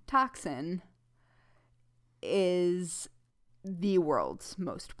ricin toxin is the world's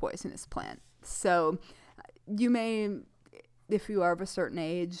most poisonous plant. So you may, if you are of a certain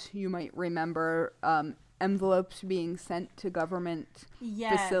age, you might remember envelopes being sent to government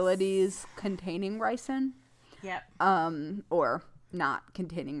facilities containing ricin. Yep. Or not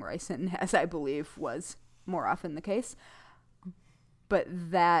containing ricin, as I believe was more often the case. But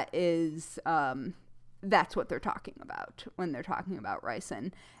that is, that's what they're talking about when they're talking about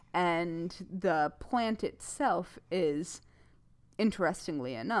ricin. And the plant itself is,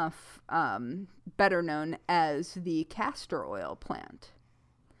 interestingly enough, better known as the castor oil plant.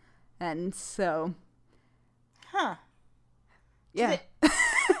 And so... Huh. Yeah.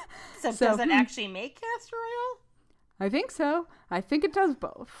 So does it actually make castor oil? I think so. I think it does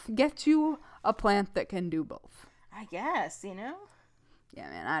both. Get you a plant that can do both. I guess, you know? Yeah,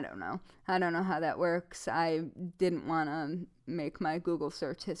 man, I don't know. I don't know how that works. I didn't want to make my Google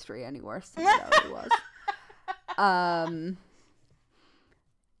search history any worse than it already was.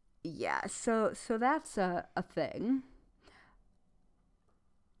 Yeah, so that's a thing.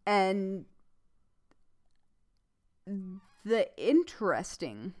 And the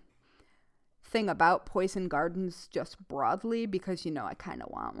interesting thing about poison gardens just broadly, because, you know, I kind of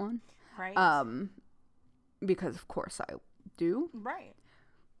want one. Right. Because, of course, I do. Right.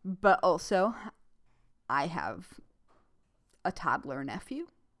 But also, I have a toddler nephew.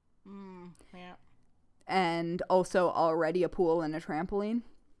 Yeah. And also already a pool and a trampoline.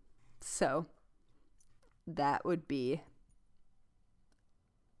 So that would be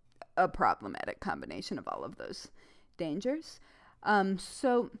a problematic combination of all of those dangers.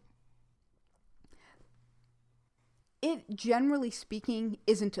 So it, generally speaking,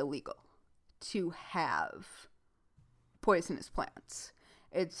 isn't illegal to have poisonous plants.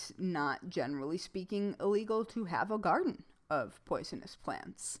 It's not, generally speaking, illegal to have a garden of poisonous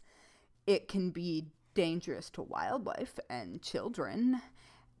plants. It can be dangerous to wildlife and children,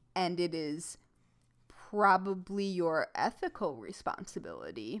 and it is probably your ethical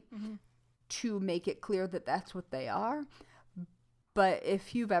responsibility to make it clear that that's what they are. But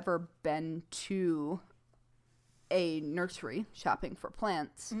if you've ever been to a nursery shopping for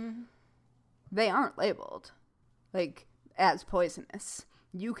plants, they aren't labeled like as poisonous.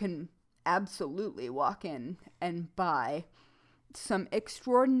 You can absolutely walk in and buy some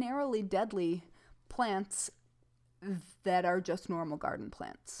extraordinarily deadly plants that are just normal garden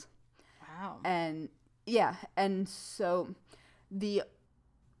plants. Wow. And yeah, and so the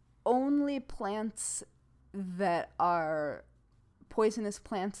only plants that are poisonous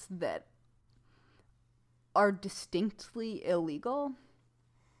plants that are distinctly illegal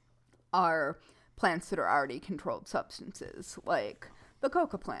are plants that are already controlled substances, like the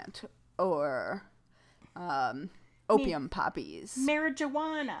coca plant or opium poppies.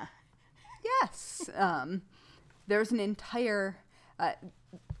 Marijuana. Yes. There's an entire...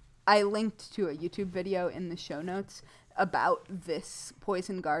 I linked to a YouTube video in the show notes about this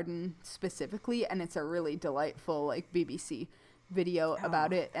poison garden specifically, and it's a really delightful like BBC video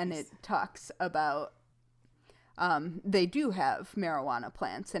about it, and it talks about they do have marijuana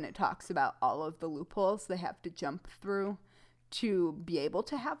plants, and it talks about all of the loopholes they have to jump through to be able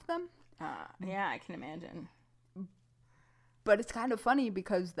to have them. Yeah, I can imagine. But it's kind of funny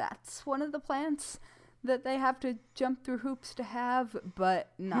because that's one of the plants that they have to jump through hoops to have, but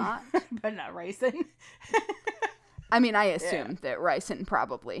not. But not ricin. I mean, I assume that ricin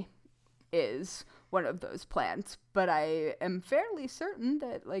probably is one of those plants, but I am fairly certain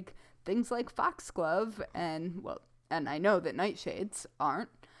that like things like foxglove and I know that nightshades aren't.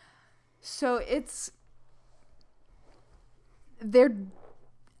 So there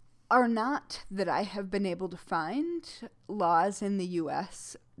are not, that I have been able to find, laws in the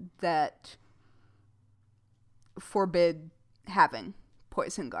US that forbid having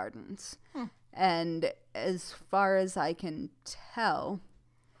poison gardens. And as far as I can tell,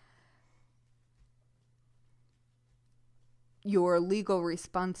 your legal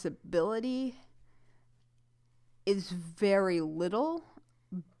responsibility is very little,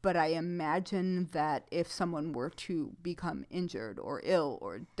 but I imagine that if someone were to become injured or ill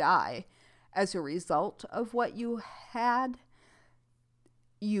or die as a result of what you had,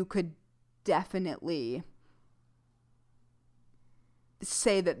 you could definitely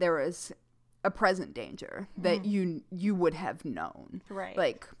say that there is a present danger that you would have known. Right.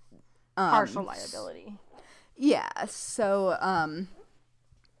 Like partial liability. Yeah, so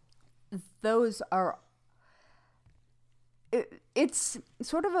those are it's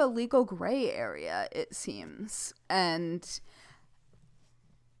sort of a legal gray area, it seems. And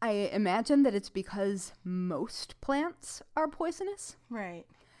I imagine that it's because most plants are poisonous. Right.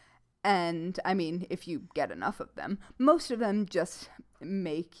 And I mean, if you get enough of them, most of them just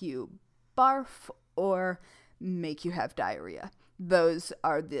make you barf or make you have diarrhea. Those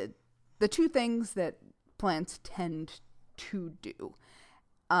are the two things that plants tend to do.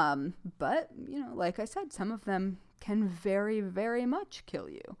 But, you know, like I said, some of them can very, very much kill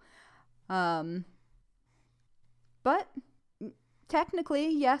you. But technically,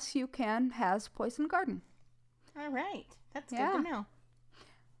 yes, you can has poison garden. All right. That's good to know.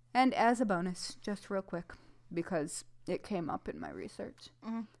 And as a bonus, just real quick, because it came up in my research,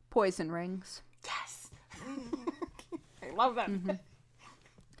 poison rings. Yes. I love them.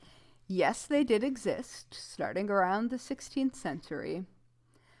 Yes, they did exist, starting around the 16th century.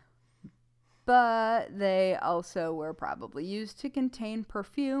 But they also were probably used to contain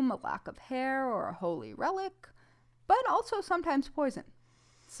perfume, a lock of hair, or a holy relic, but also sometimes poison.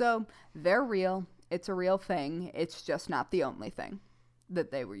 So they're real. It's a real thing. It's just not the only thing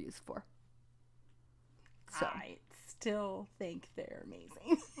that they were used for. So. I still think they're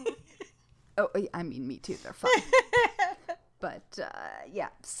amazing. Oh, I mean, me too. They're fun. But, yeah.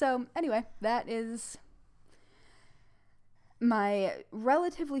 So, anyway, that is my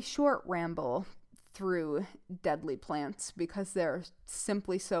relatively short ramble through deadly plants, because there are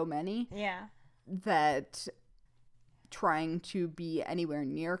simply so many. Yeah. That trying to be anywhere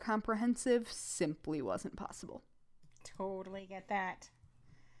near comprehensive simply wasn't possible. Totally get that.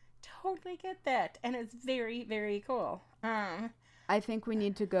 And it's very, very cool. I think we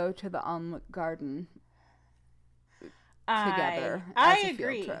need to go to the Alnwick Garden together as a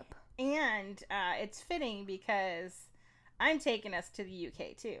field trip. And it's fitting because I'm taking us to the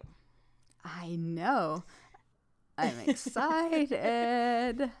UK too. I know. I'm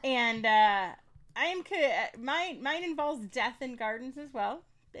excited. And mine involves death in gardens as well,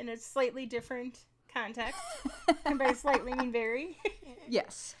 in a slightly different context. And by slightly, I mean very.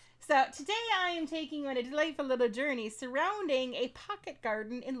 Yes. So today I am taking you on a delightful little journey surrounding a pocket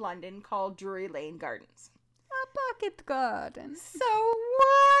garden in London called Drury Lane Gardens. A pocket garden. So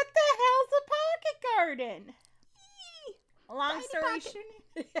what the hell's a pocket garden? Long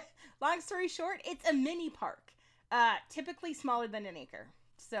story short, it's a mini park, typically smaller than an acre.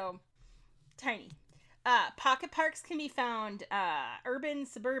 So tiny. Pocket parks can be found urban,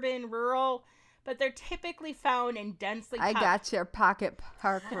 suburban, rural, but they're typically found in densely... I got your pocket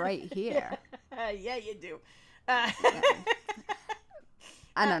park right here. Yeah, you do. I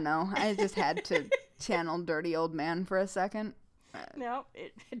don't know. I just had to channel Dirty Old Man for a second. No,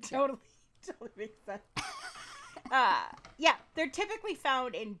 it totally makes sense. Yeah, they're typically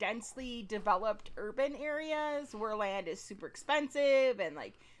found in densely developed urban areas where land is super expensive and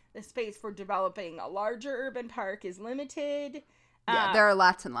like the space for developing a larger urban park is limited. Yeah, there are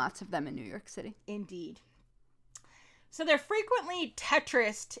lots and lots of them in New York City. Indeed. So they're frequently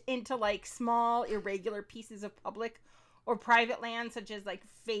Tetrised into like small, irregular pieces of public or private land, such as like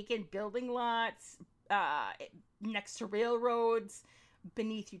vacant building lots, next to railroads,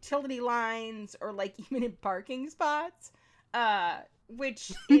 beneath utility lines, or like even in parking spots,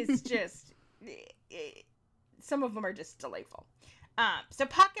 which is just some of them are just delightful. So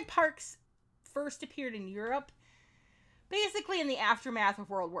pocket parks first appeared in Europe basically in the aftermath of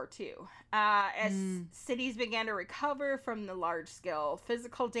World War II, as cities began to recover from the large-scale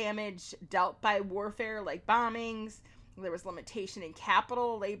physical damage dealt by warfare like bombings. There was limitation in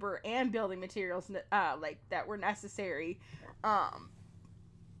capital, labor, and building materials that were necessary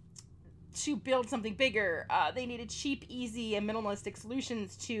to build something bigger. They needed cheap, easy, and minimalistic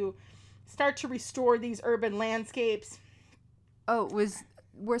solutions to start to restore these urban landscapes. Oh,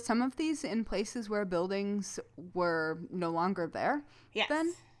 were some of these in places where buildings were no longer there? Yes.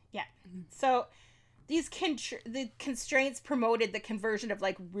 Then? Yeah. So these the constraints promoted the conversion of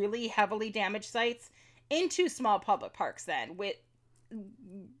like really heavily damaged sites into small public parks then,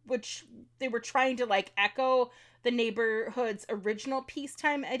 which they were trying to like echo the neighborhood's original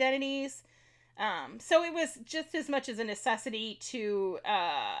peacetime identities. So it was just as much as a necessity to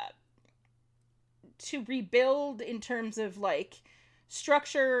rebuild in terms of like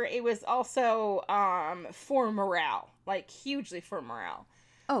structure. It was also for morale, like hugely for morale.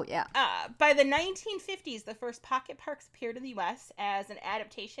 Oh, yeah. By the 1950s, the first pocket parks appeared in the U.S. as an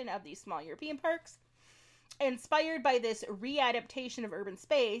adaptation of these small European parks. Inspired by this readaptation of urban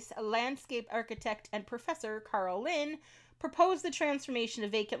space, a landscape architect and professor, Carl Lynn, proposed the transformation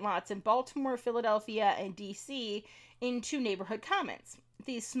of vacant lots in Baltimore, Philadelphia, and D.C. into neighborhood commons.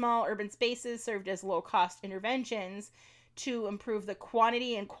 These small urban spaces served as low-cost interventions to improve the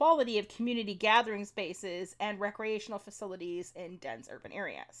quantity and quality of community gathering spaces and recreational facilities in dense urban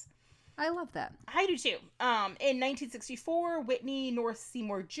areas. I love that. I do too. In 1964, Whitney North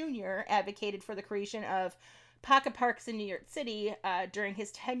Seymour Jr. advocated for the creation of pocket parks in New York City during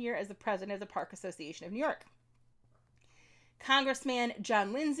his tenure as the president of the Park Association of New York. Congressman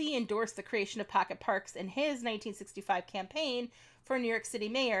John Lindsay endorsed the creation of pocket parks in his 1965 campaign for New York City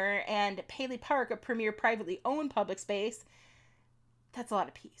mayor, and Paley Park, a premier privately owned public space, that's a lot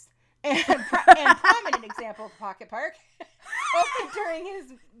of P's, and prominent example of pocket park, opened during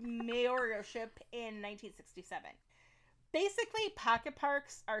his mayorship in 1967. Basically, pocket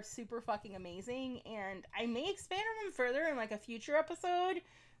parks are super fucking amazing, and I may expand on them further in like a future episode,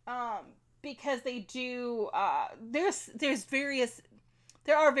 because they do. There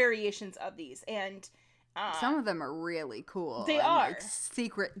are variations of these, and some of them are really cool. They are like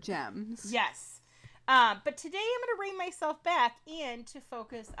secret gems. Yes. But today I'm going to rein myself back in to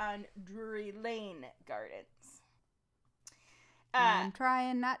focus on Drury Lane Gardens. I'm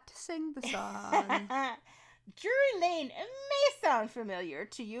trying not to sing the song. Drury Lane may sound familiar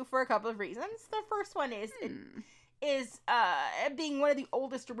to you for a couple of reasons. The first one is being one of the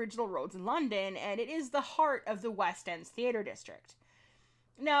oldest original roads in London, and it is the heart of the West End's theater district.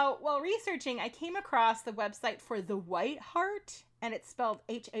 Now, while researching, I came across the website for the White Hart, and it's spelled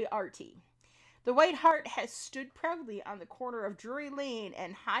Hart. The White Hart has stood proudly on the corner of Drury Lane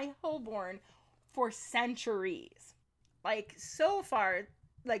and High Holborn for centuries. Like, so far,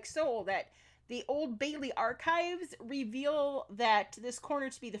 like, so old that the Old Bailey archives reveal that this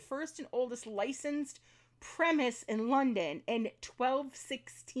corner to be the first and oldest licensed premise in London in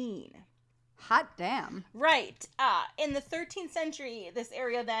 1216. Hot damn. Right. In the 13th century, this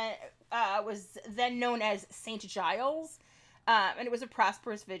area then was then known as St. Giles, and it was a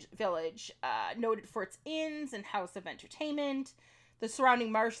prosperous village, noted for its inns and house of entertainment. The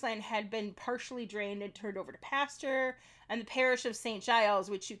surrounding marshland had been partially drained and turned over to pasture, and the parish of St.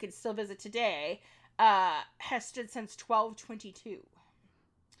 Giles, which you can still visit today, has stood since 1222.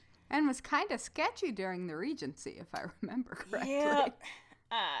 And was kind of sketchy during the Regency, if I remember correctly. Yeah.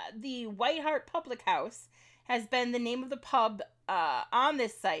 The White Hart Public House has been the name of the pub on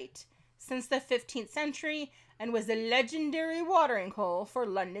this site since the 15th century and was a legendary watering hole for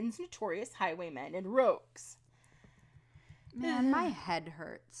London's notorious highwaymen and rogues. Man, my head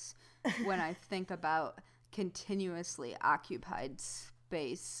hurts when I think about continuously occupied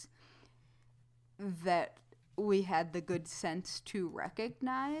space that we had the good sense to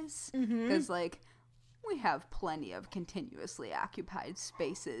recognize. Because, like, we have plenty of continuously occupied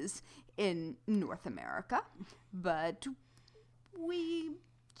spaces in North America, but we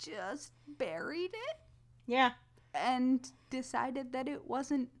just buried it. Yeah. And decided that it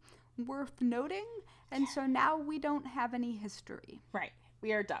wasn't worth noting, and so now we don't have any history. Right.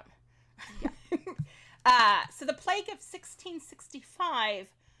 We are dumb. Yeah. So the plague of 1665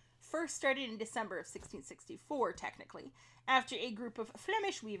 first started in December of 1664, technically, after a group of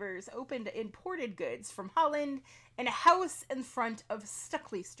Flemish weavers opened imported goods from Holland in a house in front of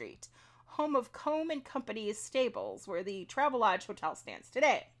Stuckley Street, home of Combe and Company's stables, where the Travelodge Hotel stands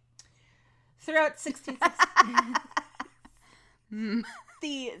today. Throughout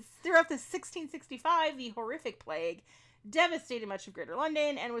 1665, the horrific plague devastated much of Greater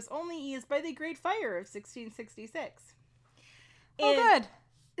London and was only eased by the Great Fire of 1666. Oh,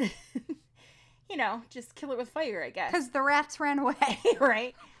 good. You know, just kill it with fire, I guess. Because the rats ran away.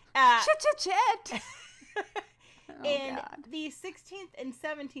 Right? Chit. In the 16th and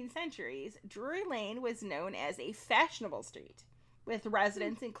 17th centuries, Drury Lane was known as a fashionable street, with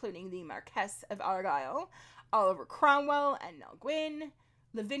residents including the Marquess of Argyll, Oliver Cromwell and Nell Gwyn,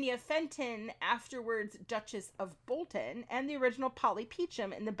 Lavinia Fenton, afterwards Duchess of Bolton, and the original Polly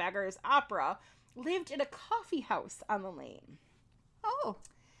Peachum in the Beggar's Opera, lived in a coffee house on the lane. Oh.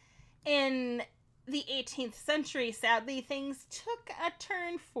 In the 18th century, sadly, things took a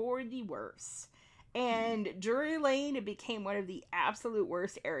turn for the worse. And Drury Lane became one of the absolute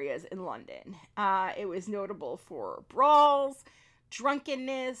worst areas in London. It was notable for brawls,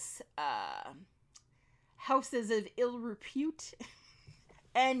 drunkenness, houses of ill repute,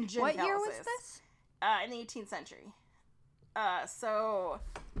 and gin What year was palaces. this? In the 18th century. So,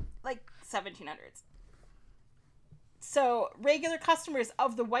 like, 1700s. So, regular customers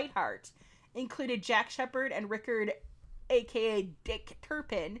of the White Hart included Jack Sheppard and Rickard, a.k.a. Dick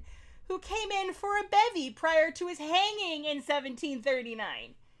Turpin, who came in for a bevy prior to his hanging in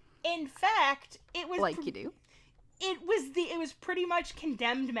 1739. In fact, it was... Like you do. It was pretty much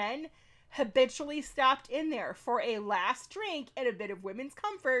condemned men habitually stopped in there for a last drink and a bit of women's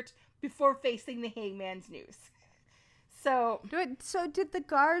comfort before facing the hangman's noose. So did the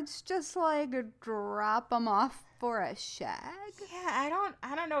guards just, like, drop them off for a shag? Yeah,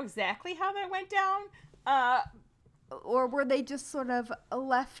 I don't know exactly how that went down. Or were they just sort of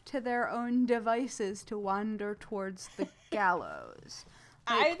left to their own devices to wander towards the gallows?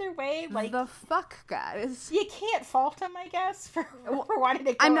 Like, either way, like... The fuck, guys? You can't fault them, I guess, for wanting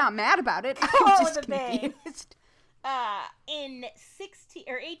to go... I'm not mad about it. I'm just confused. In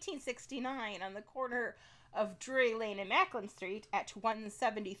 1869, on the corner of Drury Lane and Macklin Street at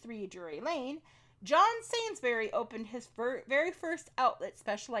 173 Drury Lane, John Sainsbury opened his very first outlet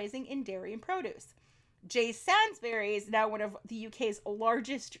specializing in dairy and produce. J. Sainsbury is now one of the UK's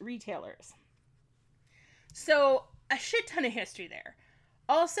largest retailers. So, a shit ton of history there.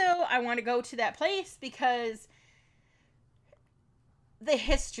 Also, I want to go to that place because the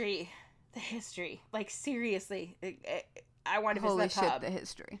history, like, seriously, I want to visit that pub. Holy shit, the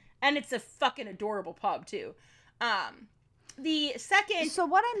history. And it's a fucking adorable pub, too. The second... So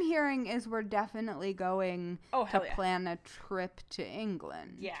what I'm hearing is we're definitely going to yeah. plan a trip to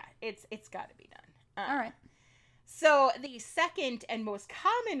England. Yeah, it's got to be done. All right. So the second and most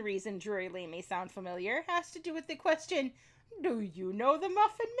common reason Drury Lane may sound familiar has to do with the question, do you know the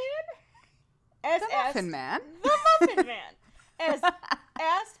Muffin Man? The Muffin Man? The Muffin Man. As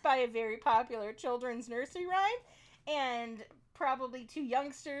asked by a very popular children's nursery rhyme, and probably two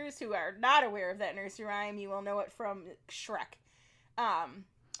youngsters who are not aware of that nursery rhyme, you will know it from Shrek.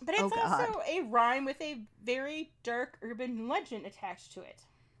 But it's also a rhyme with a very dark urban legend attached to it.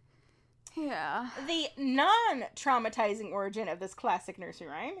 Yeah. The non-traumatizing origin of this classic nursery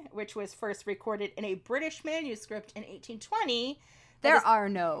rhyme, which was first recorded in a British manuscript in 1820... There are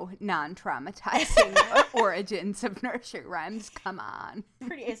no non-traumatizing origins of nursery rhymes. Come on.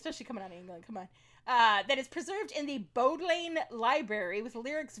 Especially coming out of England. Come on. That is preserved in the Bodleian Library with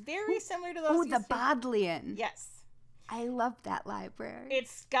lyrics very similar to those. Oh, the Bodleian. Yes. I love that library.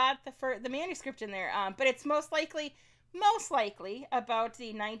 It's got the manuscript in there, but it's most likely about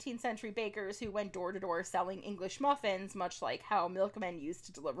the 19th century bakers who went door to door selling English muffins, much like how milkmen used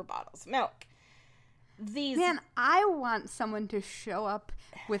to deliver bottles of milk. Man, I want someone to show up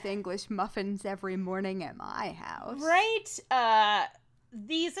with English muffins every morning at my house. Right?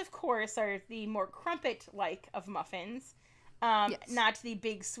 These, of course, are the more crumpet-like of muffins. Yes. Not the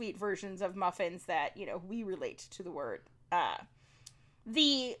big, sweet versions of muffins that, we relate to the word.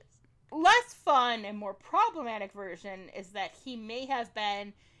 The less fun and more problematic version is that he may have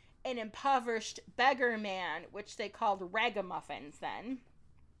been an impoverished beggar man, which they called ragamuffins then.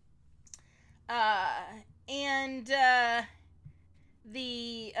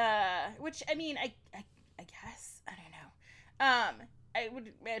 Which, I mean, I guess, I don't know. I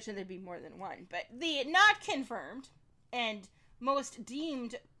would imagine there'd be more than one, but the not confirmed and mostly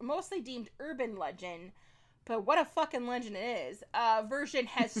deemed urban legend, but what a fucking legend it is, version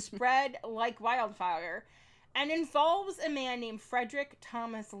has spread like wildfire and involves a man named Frederick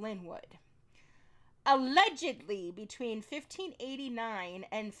Thomas Linwood. Allegedly, between 1589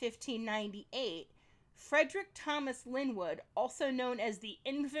 and 1598, Frederick Thomas Linwood, also known as the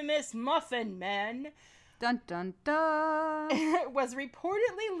infamous Muffin Man, Dun dun dun. was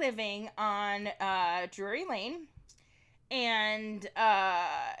reportedly living on Drury Lane. And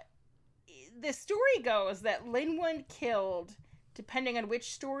the story goes that Linwood killed, depending on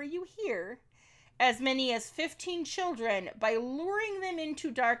which story you hear, as many as 15 children by luring them into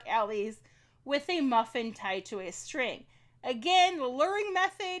dark alleys with a muffin tied to a string. Again, the luring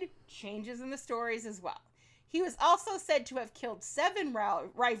method changes in the stories as well. He was also said to have killed 7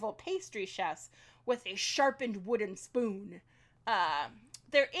 rival pastry chefs with a sharpened wooden spoon.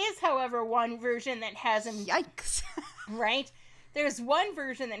 There is, however, one version that has him... Yikes. Right? There's one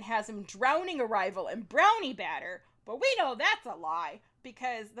version that has him drowning a rival in brownie batter, but we know that's a lie,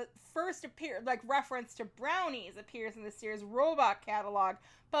 because the first reference to brownies appears in the Sears Roebuck catalog,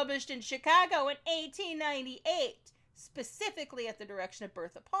 published in Chicago in 1898, specifically at the direction of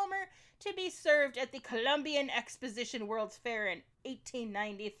Bertha Palmer, to be served at the Columbian Exposition World's Fair in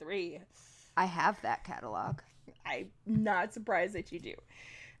 1893. I have that catalog. I'm not surprised that you do.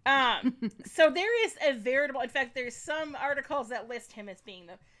 So there is a veritable, in fact, there's some articles that list him as being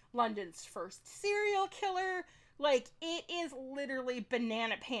London's first serial killer. Like, it is literally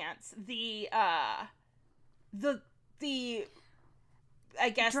banana pants. I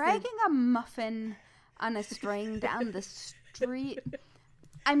guess dragging a muffin on a string down the street.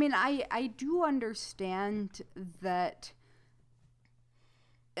 I mean, I do understand that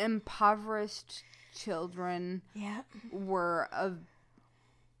impoverished children were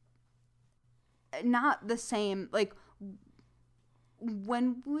not the same. Like,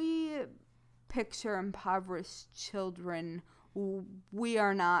 when we picture impoverished children, we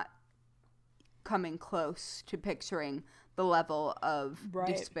are not coming close to picturing the level of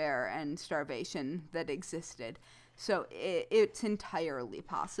despair and starvation that existed. So it's entirely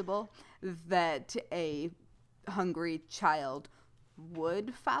possible that a hungry child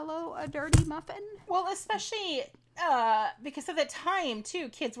would follow a dirty muffin. Well, especially because at the time, too,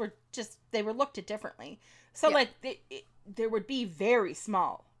 kids were they were looked at differently. So, there would be very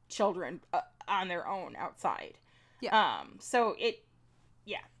small children on their own outside. Yeah.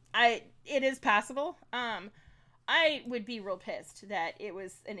 It is possible. I would be real pissed that it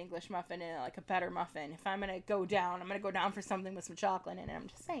was an English muffin and like a better muffin. If I'm gonna go down, for something with some chocolate in it. I'm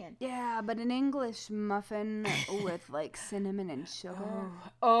just saying. Yeah, but an English muffin with like cinnamon and sugar.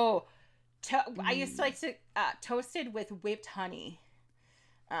 I used to like to toasted with whipped honey.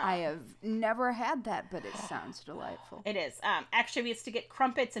 I have never had that, but it sounds delightful. It is. Actually, we used to get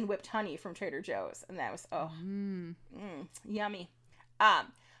crumpets and whipped honey from Trader Joe's, and that was yummy.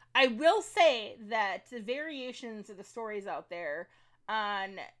 I will say that the variations of the stories out there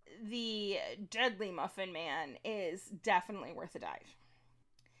on the Deadly Muffin Man is definitely worth a dive.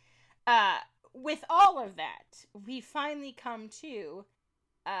 With all of that, we finally come to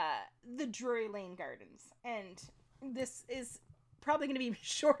the Drury Lane Gardens, and this is probably going to be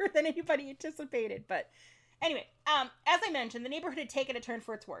shorter than anybody anticipated, but anyway, as I mentioned, the neighborhood had taken a turn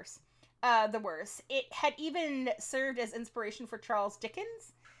for its worse. It had even served as inspiration for Charles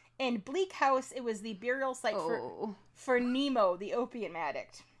Dickens. In Bleak House, it was the burial site for Nemo, the opium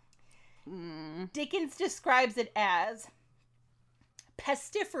addict. Dickens describes it as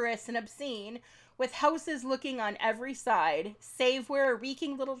pestiferous and obscene, with houses looking on every side, save where a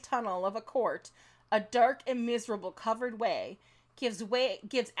reeking little tunnel of a court, a dark and miserable covered way, gives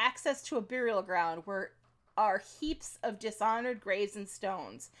access to a burial ground where are heaps of dishonored graves and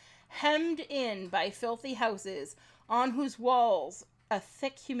stones, hemmed in by filthy houses, on whose walls a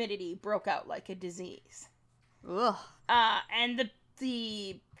thick humidity broke out like a disease. Ugh. And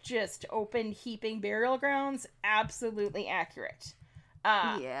the just open heaping burial grounds, absolutely accurate.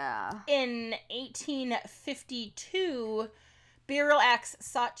 In 1852, Burial Acts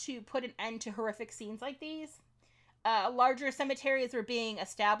sought to put an end to horrific scenes like these. Larger cemeteries were being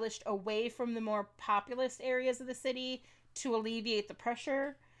established away from the more populous areas of the city to alleviate the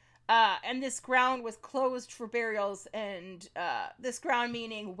pressure. And this ground was closed for burials, and this ground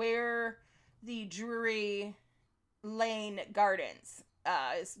meaning where the Drury Lane Gardens.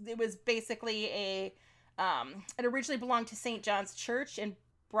 It was basically it originally belonged to St. John's Church in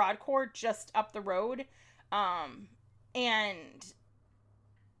Broadcourt, just up the road. And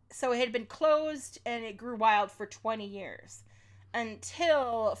so it had been closed, and it grew wild for 20 years.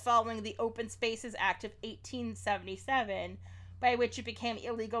 Until following the Open Spaces Act of 1877, by which it became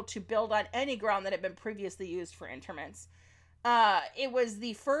illegal to build on any ground that had been previously used for interments. It was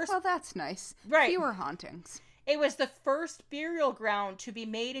the first... Well, that's nice. Right. Fewer hauntings. It was the first burial ground to be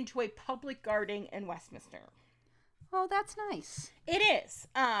made into a public garden in Westminster. Oh, that's nice. It is.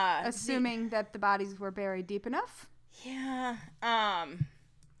 Assuming that the bodies were buried deep enough. Yeah.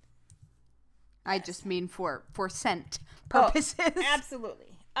 I just mean for scent purposes. Oh,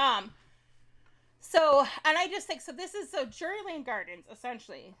 absolutely. So, and I just think, so Drury Lane Gardens,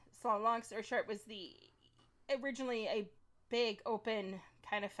 essentially, so long story short, was originally a big, open,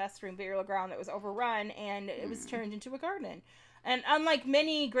 kind of festering burial ground that was overrun, and it was turned into a garden. And unlike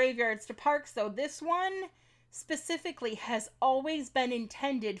many graveyards to parks, though, this one specifically has always been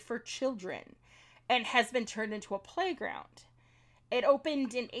intended for children and has been turned into a playground. It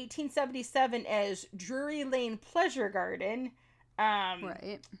opened in 1877 as Drury Lane Pleasure Garden.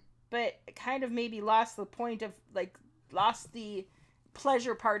 Right. But kind of maybe lost the point of, lost the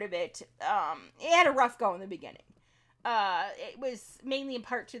pleasure part of it. It had a rough go in the beginning. It was mainly in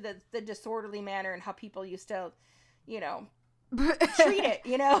part to the disorderly manner and how people used to, treat it,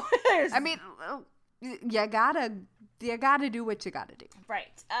 I mean, you gotta do what you gotta do.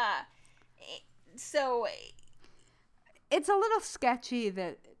 Right. So it's a little sketchy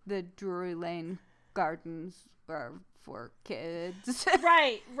that the Drury Lane Gardens are for kids.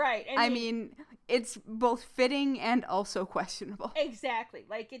 Right. I mean, it's both fitting and also questionable. Exactly.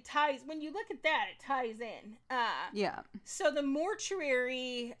 It ties, when you look at that, it ties in. Yeah. So the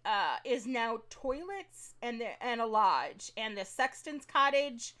mortuary is now toilets and a lodge, and the sexton's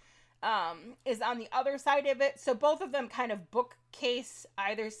cottage is on the other side of it. So both of them kind of bookcase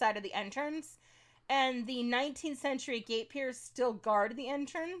either side of the entrance, and the 19th century gate piers still guard the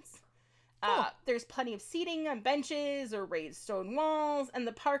entrance. Cool. There's plenty of seating on benches or raised stone walls, and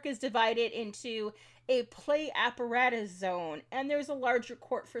the park is divided into a play apparatus zone, and there's a larger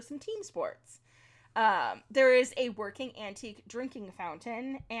court for some team sports. There is a working antique drinking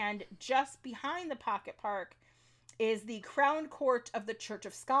fountain, and just behind the Pocket Park is the Crown Court of the Church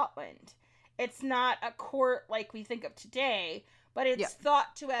of Scotland. It's not a court like we think of today, but it's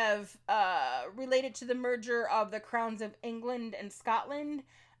thought to have related to the merger of the crowns of England and Scotland,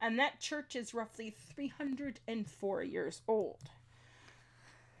 and that church is roughly 304 years old.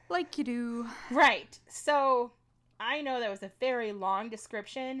 Like you do. Right. So, I know that was a very long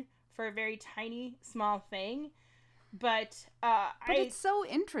description for a very tiny, small thing, but it's so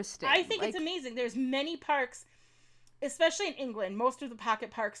interesting. I think it's amazing. There's many parks, especially in England, most of the pocket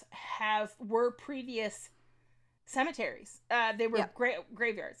parks were previous cemeteries. They were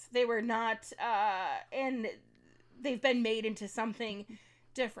graveyards. They were not, and they've been made into something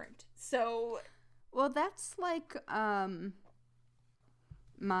different. So, well, that's like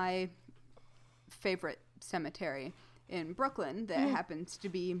my favorite cemetery in Brooklyn that happens to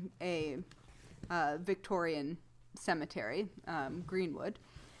be a Victorian cemetery, Greenwood,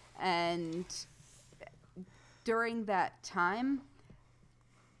 and during that time,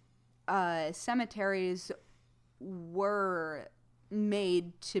 cemeteries were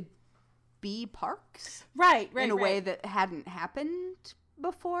made to be parks, right, in a way that hadn't happened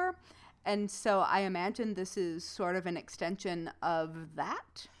before. And so I imagine this is sort of an extension of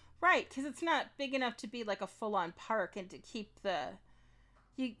that. Right, because it's not big enough to be like a full-on park, and to keep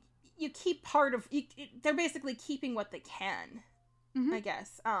you keep part of they're basically keeping what they can, I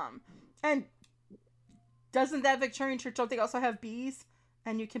guess. And doesn't that Victorian church, don't they also have bees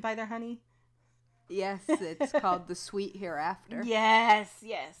and you can buy their honey? Yes, it's called the Sweet Hereafter. Yes.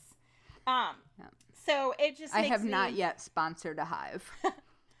 So it just I have not yet sponsored a hive.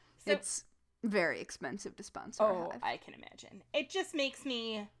 So, it's very expensive to sponsor a hive. Oh, I can imagine. It just makes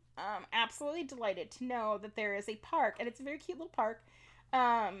me absolutely delighted to know that there is a park, and it's a very cute little park,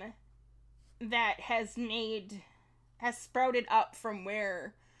 that has sprouted up from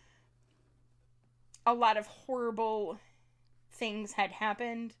where a lot of horrible things had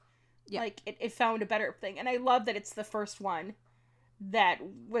happened. Yeah. Like, it found a better thing. And I love that it's the first one that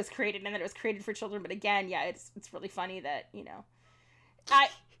was created, and that it was created for children. But again, yeah, it's really funny that,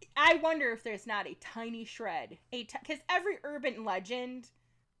 I wonder if there's not a tiny shred, because every urban legend,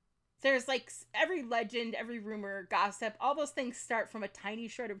 there's every legend, every rumor, gossip, all those things start from a tiny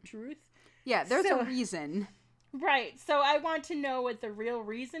shred of truth. Yeah, there's a reason. Right. So I want to know what the real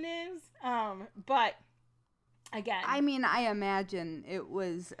reason is. But again, I mean, I imagine it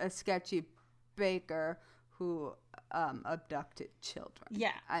was a sketchy baker who abducted children.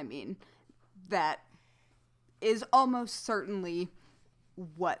 Yeah. I mean, that is almost certainly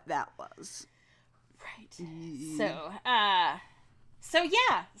what that was. Right. So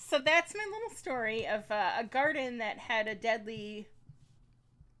that's my little story of a garden that had a deadly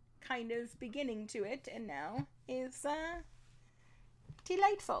kind of beginning to it, and now is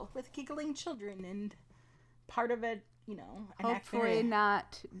delightful with giggling children, and part of it, hopefully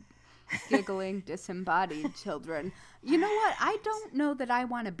not giggling, disembodied children. You know what? I don't know that I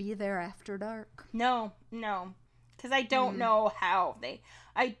want to be there after dark. No. Because I don't know how they...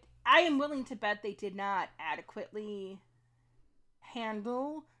 I am willing to bet they did not adequately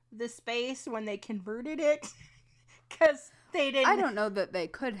handle the space when they converted it. Because they didn't... I don't know that they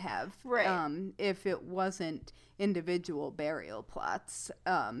could have. Right. If it wasn't individual burial plots.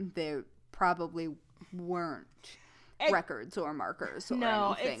 They probably weren't records or markers or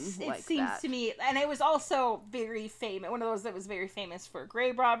anything like that. It seems to me, and it was also very famous, one of those that was very famous for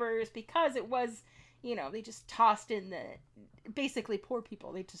grave robbers, because it was, they just tossed in basically poor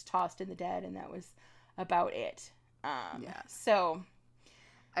people, they just tossed in the dead, and that was about it. So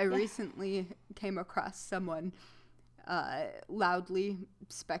I recently came across someone loudly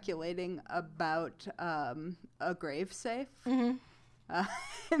speculating about a grave safe.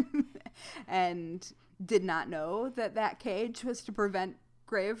 And did not know that cage was to prevent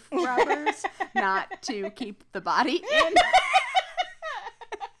grave robbers, not to keep the body in.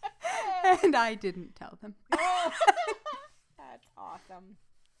 And I didn't tell them. That's awesome.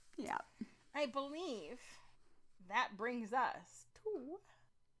 Yeah. I believe that brings us to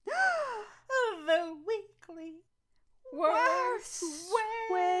the weekly worst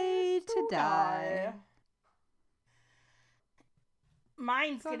way to die.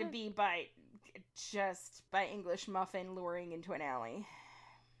 Mine's going to be by English muffin luring into an alley.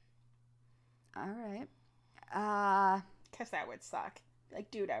 All right. Because that would suck.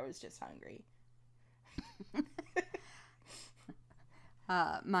 Like, dude, I was just hungry.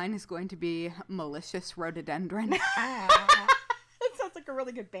 Mine is going to be Malicious Rhododendron. That sounds like a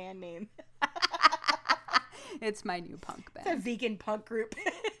really good band name. It's my new punk band. It's a vegan punk group.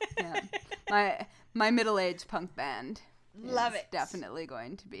 Yeah. My middle-aged punk band. Love it. Definitely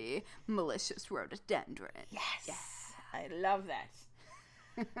going to be Malicious Rhododendron. Yes. I love that.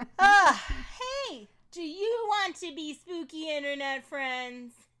 Hey, do you want to be spooky internet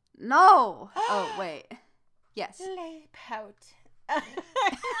friends? No. Oh, wait. Yes. Lay pout. I'm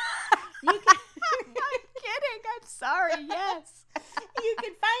kidding. I'm sorry. Yes. You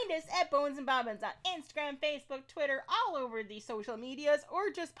can find us at Bones and Bobbins on Instagram, Facebook, Twitter, all over the social medias, or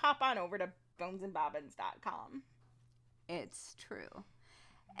just pop on over to bonesandbobbins.com. It's true.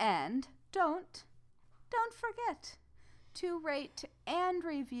 And don't forget to rate and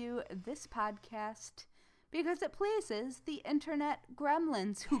review this podcast, because it pleases the internet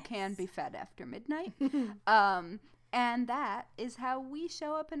gremlins who can be fed after midnight. And that is how we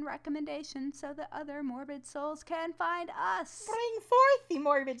show up in recommendations so that other morbid souls can find us. Bring forth the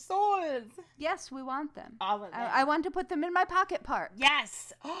morbid souls. Yes, we want them. All of them. I want to put them in my pocket part.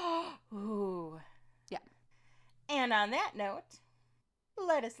 Yes. Ooh. Yeah. And on that note,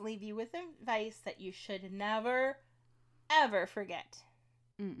 let us leave you with advice that you should never, ever forget.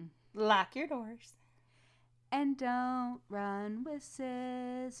 Lock your doors. And don't run with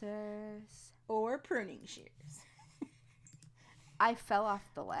scissors. Or pruning shears. I fell off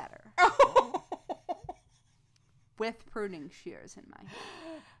the ladder. With pruning shears in my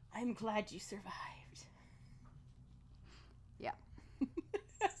hand. I'm glad you survived. Yeah.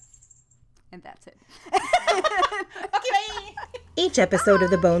 And that's it. Okay, bye. Each episode of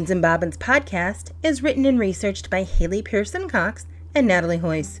the Bones and Bobbins podcast is written and researched by Haley Pearson Cox and Natalie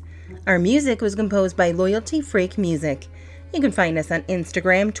Hoyce. Our music was composed by Loyalty Freak Music. You can find us on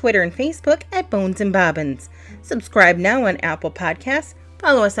Instagram, Twitter, and Facebook at Bones and Bobbins. Subscribe now on Apple Podcasts,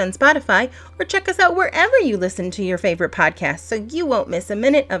 follow us on Spotify, or check us out wherever you listen to your favorite podcasts so you won't miss a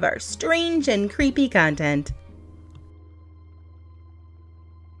minute of our strange and creepy content.